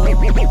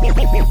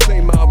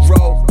 Play my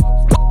role.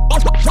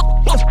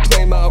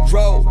 Play my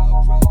role.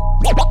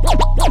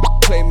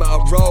 Play my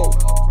role.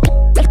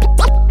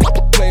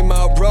 Play my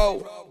role.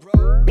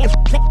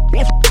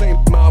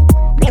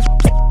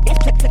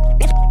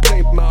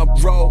 Play my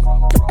role.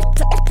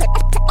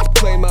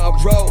 Play my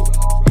role.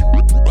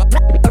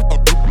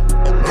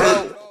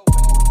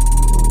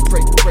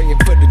 Praying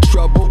for the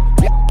trouble.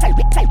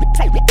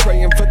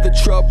 Praying for the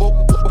trouble.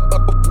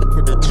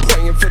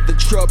 Praying for the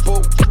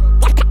trouble.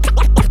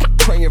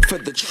 Praying for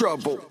the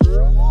trouble.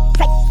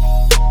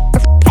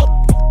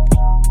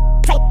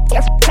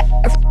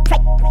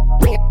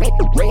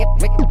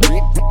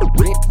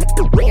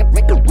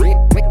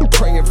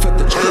 Praying for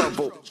the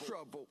trouble.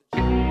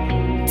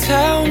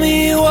 Tell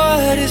me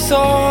what it's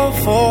all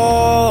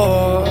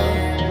for.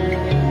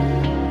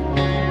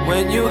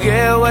 When you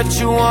get what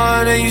you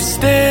want and you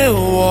still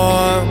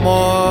want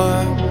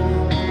more.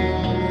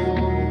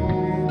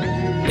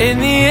 In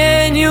the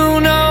end you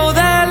know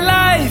that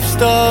life's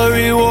the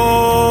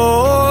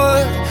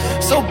reward.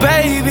 So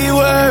baby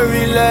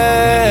worry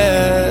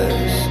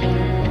less,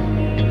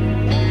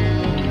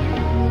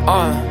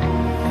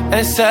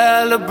 and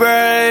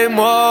celebrate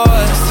more.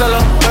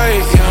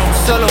 Celebrate, yeah, I'm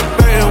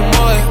celebrating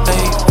more,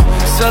 ayy.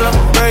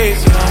 Celebrate,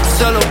 yeah, I'm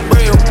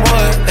celebrating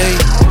more, ayy.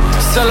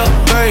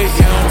 Celebrate,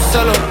 yeah, I'm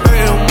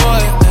celebrating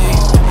more, ayy.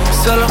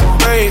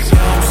 Celebrate,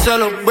 yeah, I'm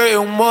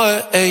celebrating more,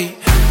 ayy.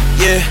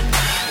 Yeah,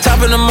 top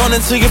in the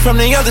morning to you from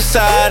the other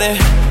side, and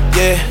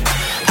yeah,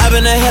 I've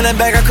been to hell and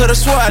back, I could've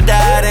swore I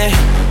died, and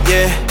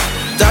yeah,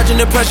 dodging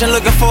depression,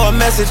 looking for a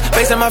message.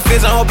 Facing my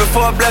fears, I'm hoping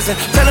for a blessing.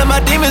 Telling my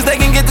demons they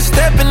can get the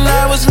step, and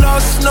I was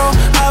lost, no,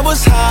 I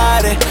was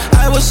hiding.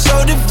 I was so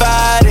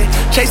divided,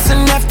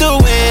 chasing after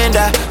wind,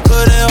 I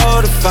couldn't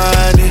hold to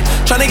find it.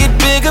 Trying to get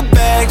bigger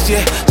bags,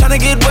 yeah, trying to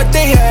get what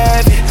they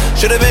have, yeah.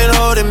 Should've been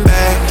holding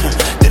back,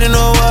 didn't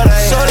know what I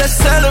had. So let's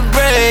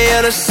celebrate,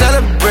 yeah, let's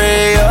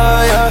celebrate,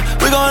 yeah, yeah.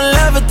 We gon'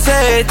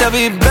 levitate, there'll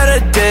be better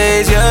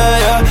days, yeah,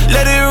 yeah.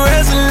 Let it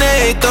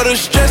resonate, throw the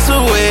stress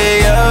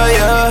away, yeah,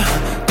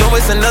 yeah. Don't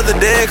waste another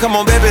day, come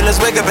on baby, let's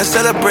wake up and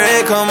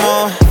celebrate, come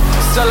on.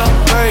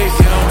 Celebrate,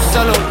 yeah, I'm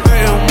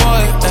celebrating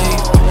more, ayy.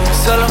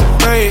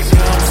 Celebrate,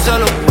 yeah, I'm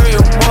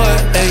celebrating more,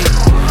 ayy.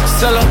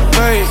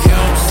 Celebrate, yeah,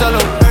 I'm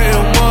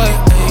celebrating more,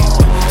 ayy.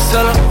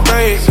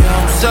 Celebrate, yeah,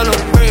 I'm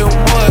celebrating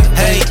more,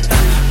 hey.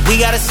 We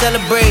gotta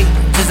celebrate,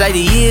 cause like the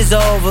year's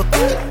over.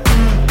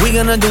 We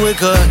gonna do it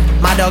good,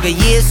 my dog a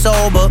year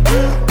sober.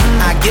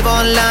 I give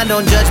online,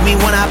 don't judge me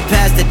when I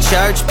pass the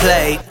church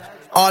plate.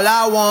 All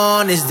I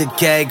want is the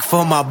cake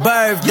for my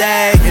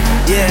birthday,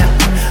 yeah.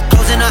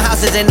 Closing our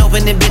houses and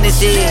opening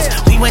businesses.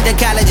 We went to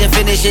college and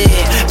finished it.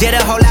 Did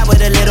a whole lot with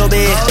a little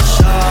bit.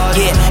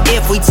 Yeah,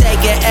 if we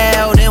take an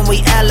L, then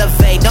we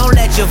elevate. Don't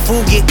let your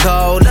food get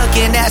cold,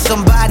 looking at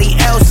somebody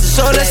else's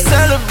plate. So let's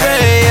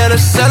celebrate, yeah,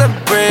 let's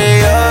celebrate,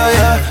 yeah,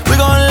 yeah. We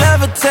gon'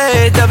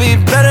 levitate, there'll be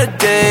better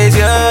days,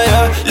 yeah,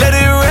 yeah. Let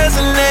it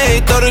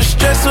resonate, throw the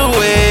stress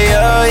away,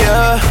 yeah,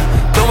 yeah.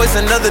 Don't waste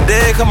another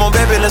day, come on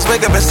baby, let's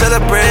wake up and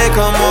celebrate,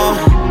 come on.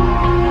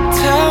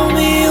 Tell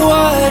me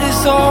what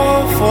it's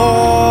all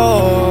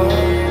for.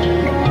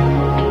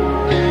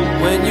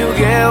 When you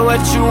get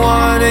what you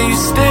want and you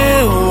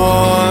still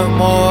want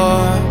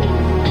more.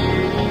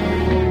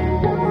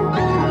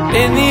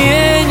 In the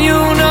end you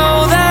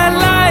know that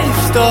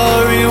life's the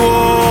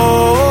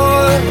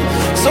reward.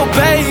 So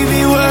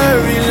baby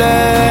worry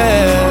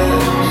less,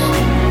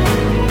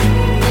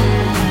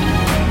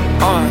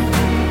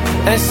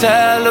 and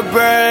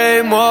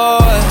celebrate more.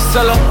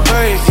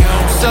 Celebrate, yeah,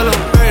 I'm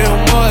celebrating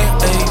more,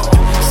 ayy.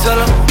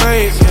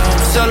 Celebrate, yeah, I'm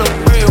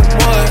celebrating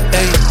more,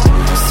 ayy.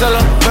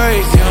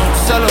 Celebrate, yeah, I'm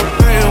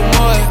celebrating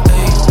more,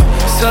 ayy.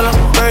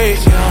 Celebrate,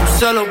 yeah, I'm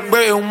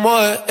celebrating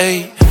more,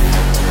 ayy.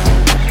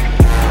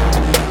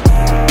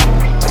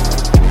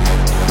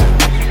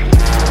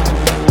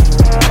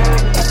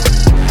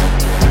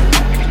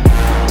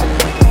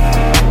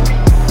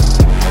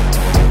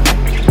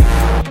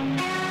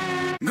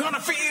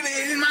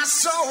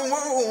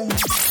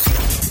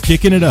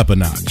 kicking it up a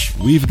notch.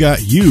 We've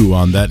got you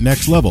on that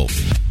next level.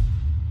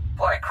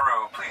 Flight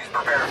crew, please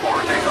prepare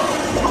for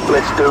takeoff.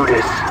 Let's do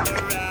this.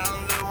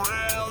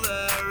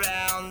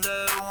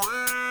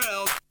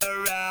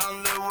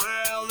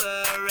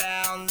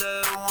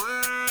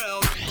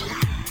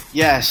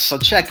 Yes, so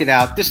check it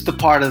out. This is the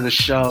part of the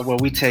show where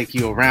we take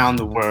you around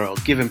the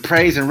world, giving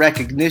praise and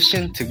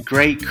recognition to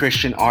great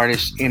Christian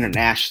artists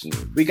internationally.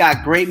 We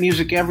got great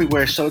music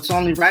everywhere, so it's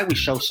only right we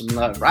show some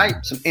love, right?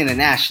 Some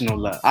international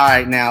love. All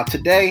right, now,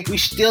 today, we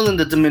still in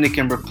the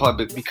Dominican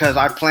Republic because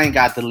our plane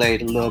got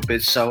delayed a little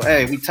bit, so,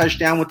 hey, we touched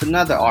down with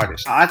another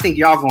artist. I think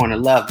y'all going to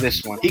love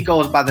this one. He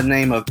goes by the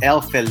name of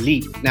El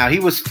Felipe. Now, he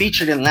was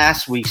featured in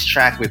last week's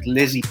track with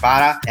Lizzie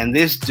Para, and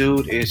this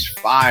dude is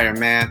fire,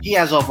 man. He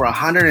has over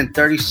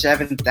 137,000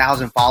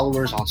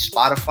 followers on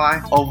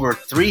Spotify, over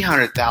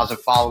 300,000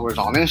 followers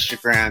on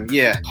Instagram.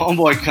 Yeah,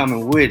 homeboy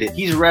coming with it.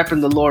 He's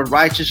repping the Lord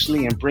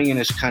righteously and bringing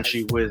his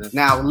country with him.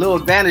 Now, a little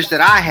advantage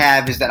that I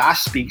have is that I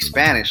speak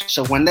Spanish.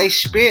 So when they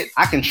spit,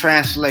 I can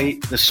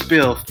translate the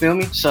spill, feel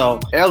me? So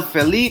El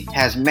Felipe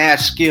has mad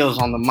skills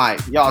on the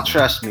mic. Y'all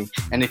trust me.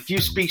 And if you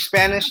speak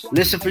Spanish,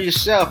 listen for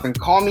yourself and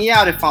call me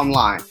out if I'm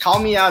lying. Call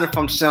me out if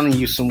I'm selling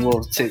you some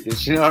Wolf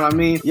tickets. You know what I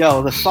mean?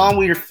 Yo, the song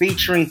we are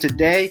featuring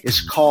today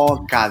is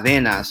called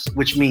Cadenas,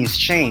 which means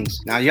chains.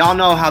 Now, y'all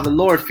know how the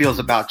Lord feels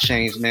about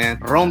chains, man.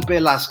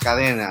 Rompe las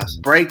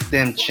cadenas. Break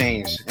them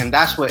chains. And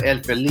that's what El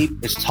Felipe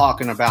is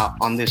talking about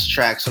on this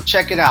track. So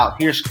check it out.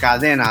 Here's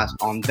Cadenas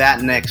on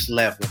That Next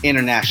Level.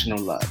 International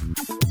love.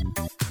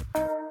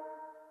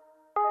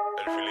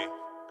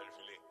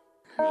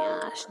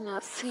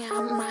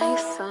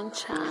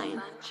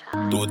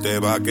 Tú te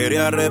vas a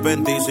querer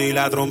arrepentir si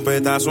la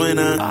trompeta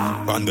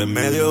suena. Cuando en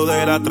medio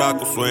del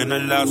atraco suena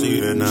la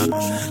sirena.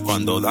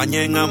 Cuando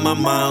dañen a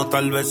mamá o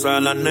tal vez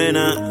a la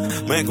nena.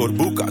 Mejor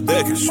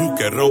búscate Jesús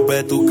que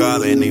rompe tu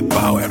cadena. Y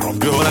Pau, él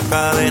rompió la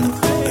cadena,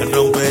 él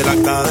rompe la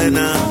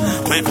cadena.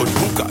 Mejor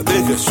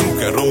búscate Jesús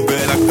que rompe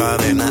la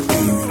cadena.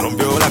 Y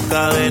rompió la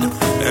cadena,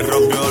 él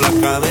rompió la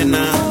cadena.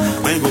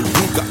 Mejor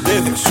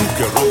búscate Jesús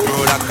que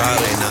rompió la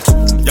cadena.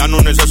 Ya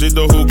no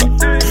necesito juca,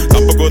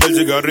 tampoco del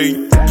cigarrillo,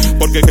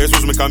 porque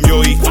Jesús me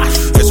cambió y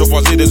eso fue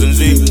así de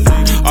sencillo.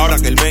 Ahora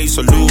que Él me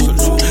hizo luz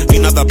y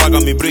nada apaga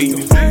mi brillo,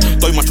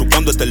 estoy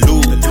machucando este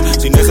luz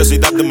sin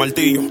necesidad de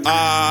martillo.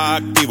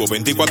 Activo,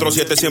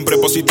 24/7 siempre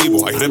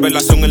positivo. Hay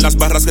revelación en las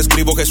barras que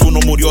escribo. Jesús no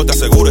murió, te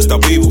aseguro está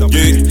vivo.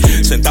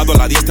 Yeah. Sentado a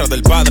la diestra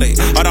del Padre,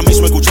 ahora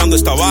mismo escuchando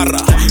esta barra.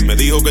 Me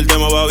dijo que el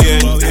tema va bien,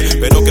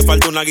 pero que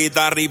falta una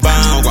guitarra y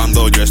bajo.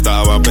 Cuando yo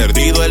estaba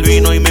perdido, Él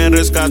vino y me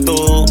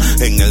rescató.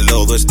 En el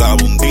lodo estaba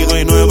hundido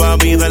y nueva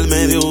vida Él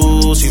me dio.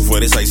 Sin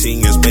fuerza y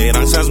sin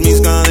esperanzas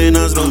mis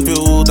cadenas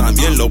rompió.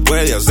 También lo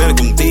puede hacer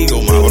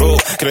contigo, ma bro.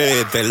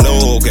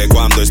 Créetelo que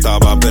cuando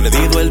estaba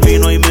perdido Él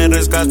vino y me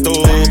rescató.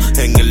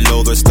 En el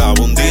lodo estaba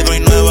hundido y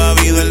nueva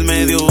vida Él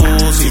me dio.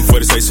 Sin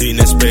fuerza y sin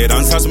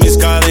esperanzas mis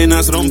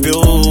cadenas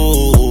rompió.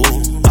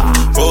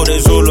 Por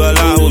eso lo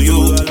alabo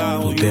yo.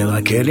 Tú te vas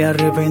a querer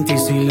arrepentir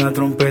si la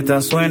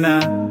trompeta suena.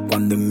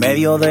 Cuando en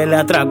medio del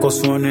atraco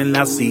suene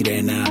la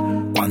sirena.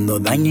 Cuando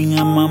dañen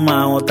a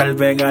mamá o tal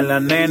vez a la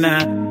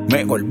nena.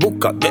 Mejor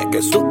busca de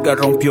Jesús que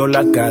rompió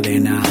la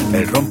cadena.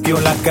 Él rompió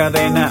la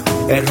cadena,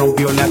 Él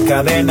rompió la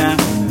cadena.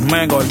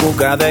 Mejor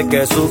busca de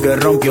Jesús que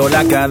rompió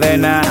la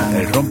cadena.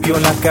 Él rompió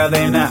la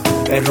cadena,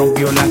 Él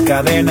rompió la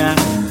cadena.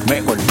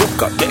 Mejor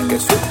busca de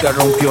Jesús que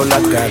rompió la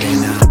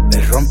cadena.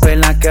 Él rompe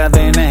la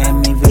cadena,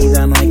 en mi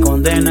vida no hay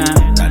condena.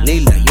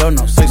 Dalila, yo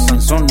no soy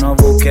Sansón, no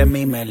busques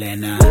mi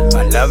melena.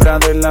 Palabra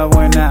de la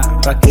buena,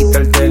 pa'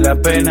 quitarte la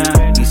pena.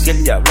 Y si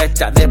el diablo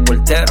está de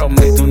portero,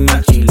 mete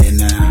una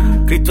chilena.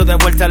 Cristo de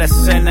vuelta a la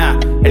escena,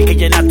 el que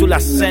llena tú la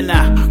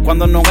cena.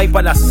 Cuando no hay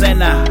para la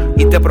cena,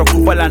 y te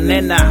preocupa la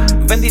nena.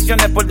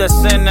 Bendiciones por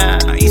decena,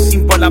 y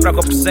sin palabras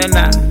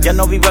obscenas. Ya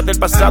no vivas del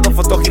pasado,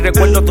 fotos y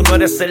recuerdos, tú no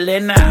eres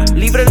Selena.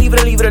 Libre,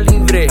 libre, libre,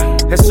 libre,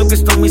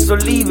 Jesucristo me hizo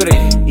libre.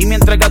 Y me ha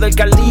entregado el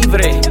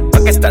calibre,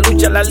 pa' que esta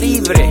lucha la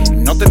libre.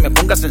 No te me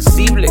pongas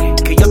sensible,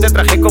 que yo te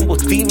traje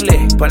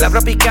combustible. Palabra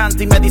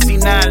picante y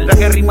medicinal,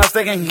 traje rimas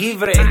de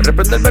jengibre.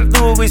 Reprende el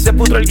verdugo y se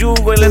pudre el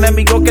yugo. El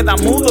enemigo queda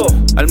mudo,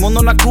 al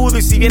mundo no acudo.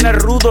 Y si viene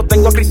rudo,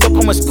 tengo a Cristo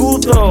como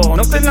escudo.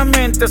 No te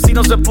lamentes si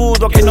no se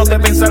pudo, que no te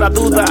venza la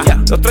duda.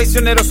 Los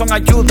traicioneros son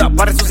ayuda,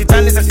 para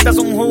resucitar necesitas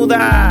un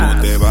Judas.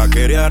 Tú te vas a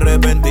querer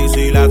arrepentir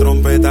si la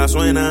trompeta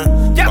suena.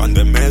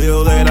 Cuando en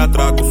medio del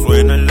atraco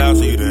suena la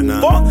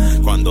sirena.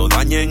 Cuando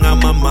dañen a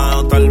mamá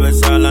o tal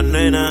vez a la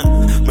nena.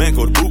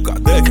 Mejor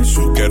búscate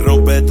Jesús que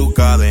rompe tu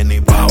cadena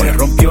y pa' Él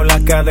rompió la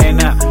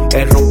cadena,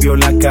 Él rompió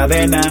la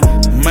cadena.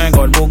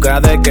 Mejor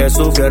búscate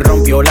Jesús que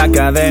rompió la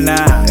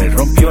cadena. Él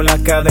rompió la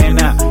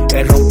cadena,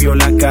 Él rompió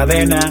la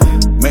cadena.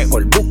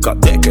 Mejor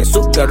búscate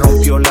Jesús que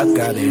rompió la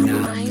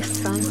cadena.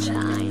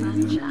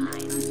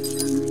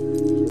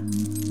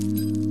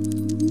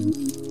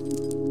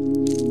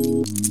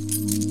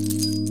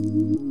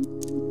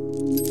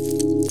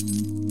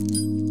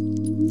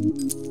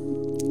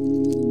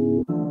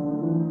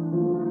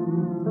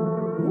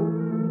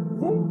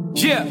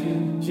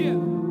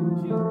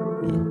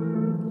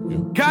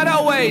 God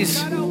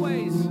always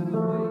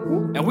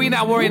And we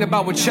not worrying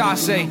about what y'all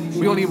say.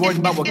 We only worried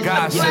about what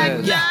God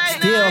says.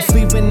 Still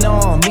sleeping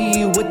on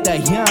me with the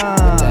young.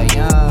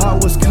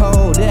 Heart was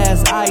cold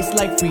as ice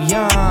like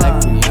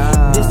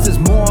Freon. This is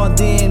more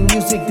than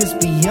music, this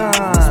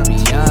beyond.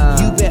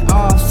 You bet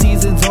all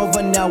seasons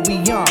over, now we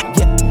on.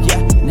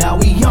 Yeah, now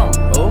we on.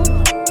 Oh,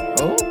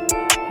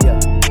 yeah,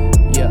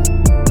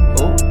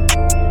 oh,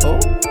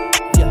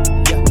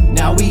 yeah,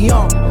 now we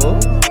on. Oh,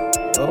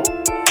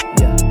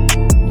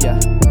 yeah,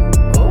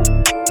 oh.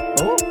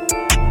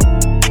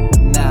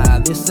 Nah,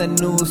 this a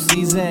new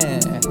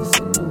season.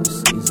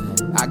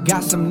 I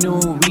got some new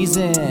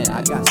reason.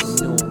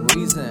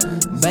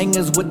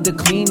 Bangers with the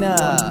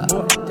cleanup.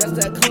 Just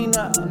that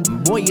cleanup.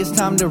 Boy, it's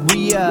time to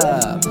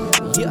re-up.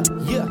 Yeah.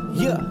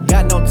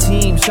 Got no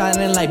team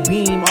shining like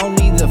beam,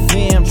 only the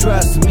fam.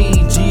 Trust me,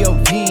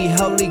 G.O.D.,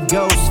 Holy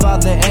Ghost,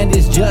 Father, and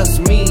it's just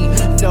me.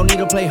 Don't need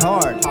to play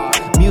hard.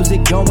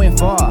 Music going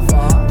far.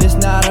 This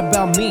not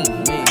about me.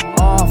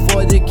 All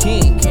for the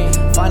king.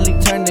 Finally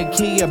turned the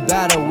key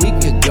about a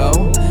week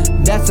ago.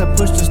 That's a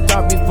push to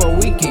start before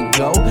we can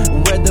go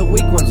where the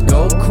weak ones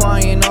go.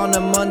 Crying on a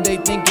Monday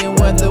thinking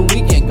where the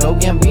weekend go.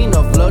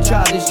 Gambino flow,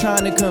 childish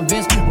trying to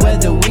convince where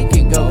the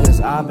weekend go.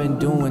 Cause I've been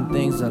doing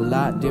things a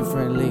lot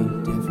differently.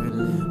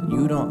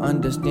 You don't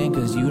understand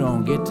cause you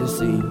don't get to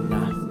see.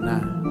 Nah.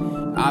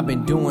 I've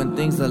been doing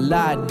things a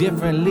lot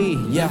differently.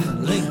 Yeah,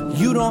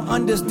 you don't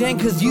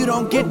understand cause you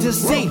don't get to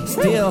see.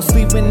 Still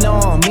sleeping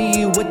on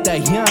me with the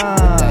young.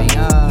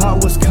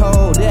 Heart was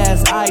cold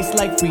as ice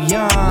like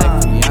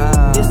Freon.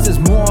 This is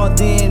more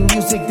than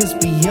music, this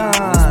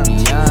beyond.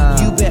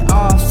 You bet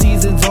all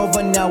seasons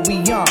over, now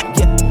we on.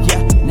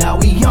 Yeah, now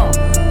we on.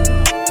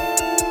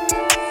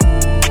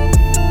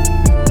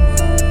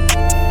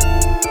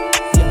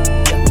 Yeah,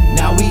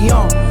 now we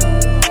on.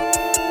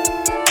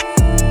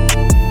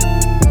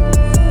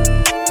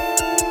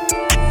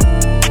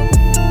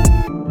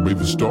 May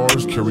the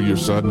stars carry your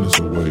sadness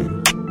away.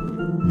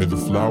 May the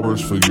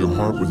flowers fill your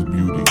heart with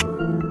beauty.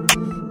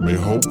 May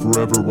hope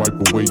forever wipe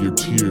away your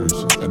tears.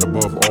 And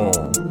above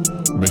all,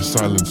 may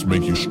silence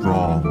make you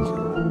strong.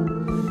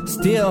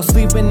 Still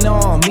sleeping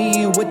on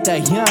me with the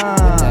young.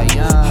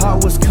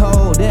 Heart was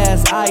cold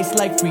as ice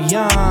like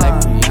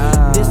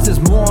Freon. This is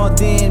more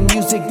than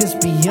music, this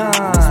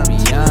beyond.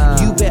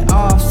 You bet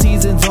all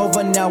seasons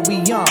over, now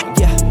we on.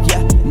 Yeah,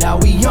 now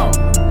we on.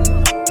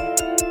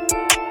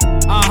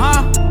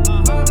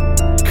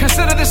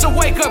 Consider this a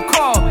wake-up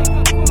call.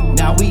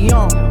 Now we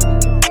on.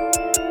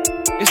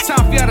 It's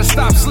time for y'all to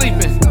stop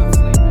sleeping.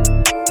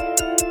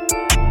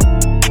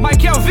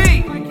 Mike LV.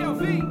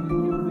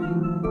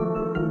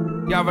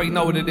 Y'all already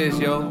know what it is,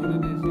 yo.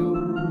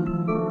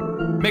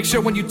 Make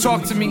sure when you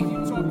talk to me,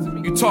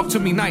 you talk to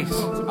me nice,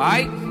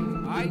 alright?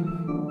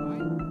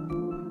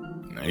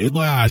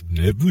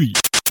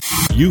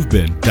 You've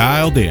been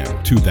dialed in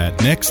to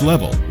That Next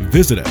Level.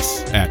 Visit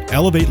us at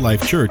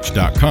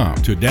ElevateLifeChurch.com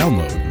to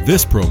download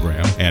this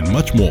program and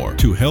much more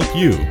to help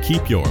you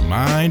keep your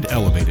mind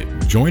elevated.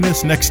 Join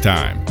us next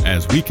time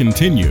as we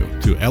continue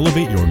to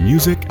elevate your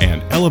music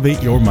and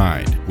elevate your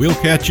mind. We'll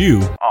catch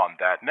you on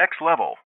That Next Level.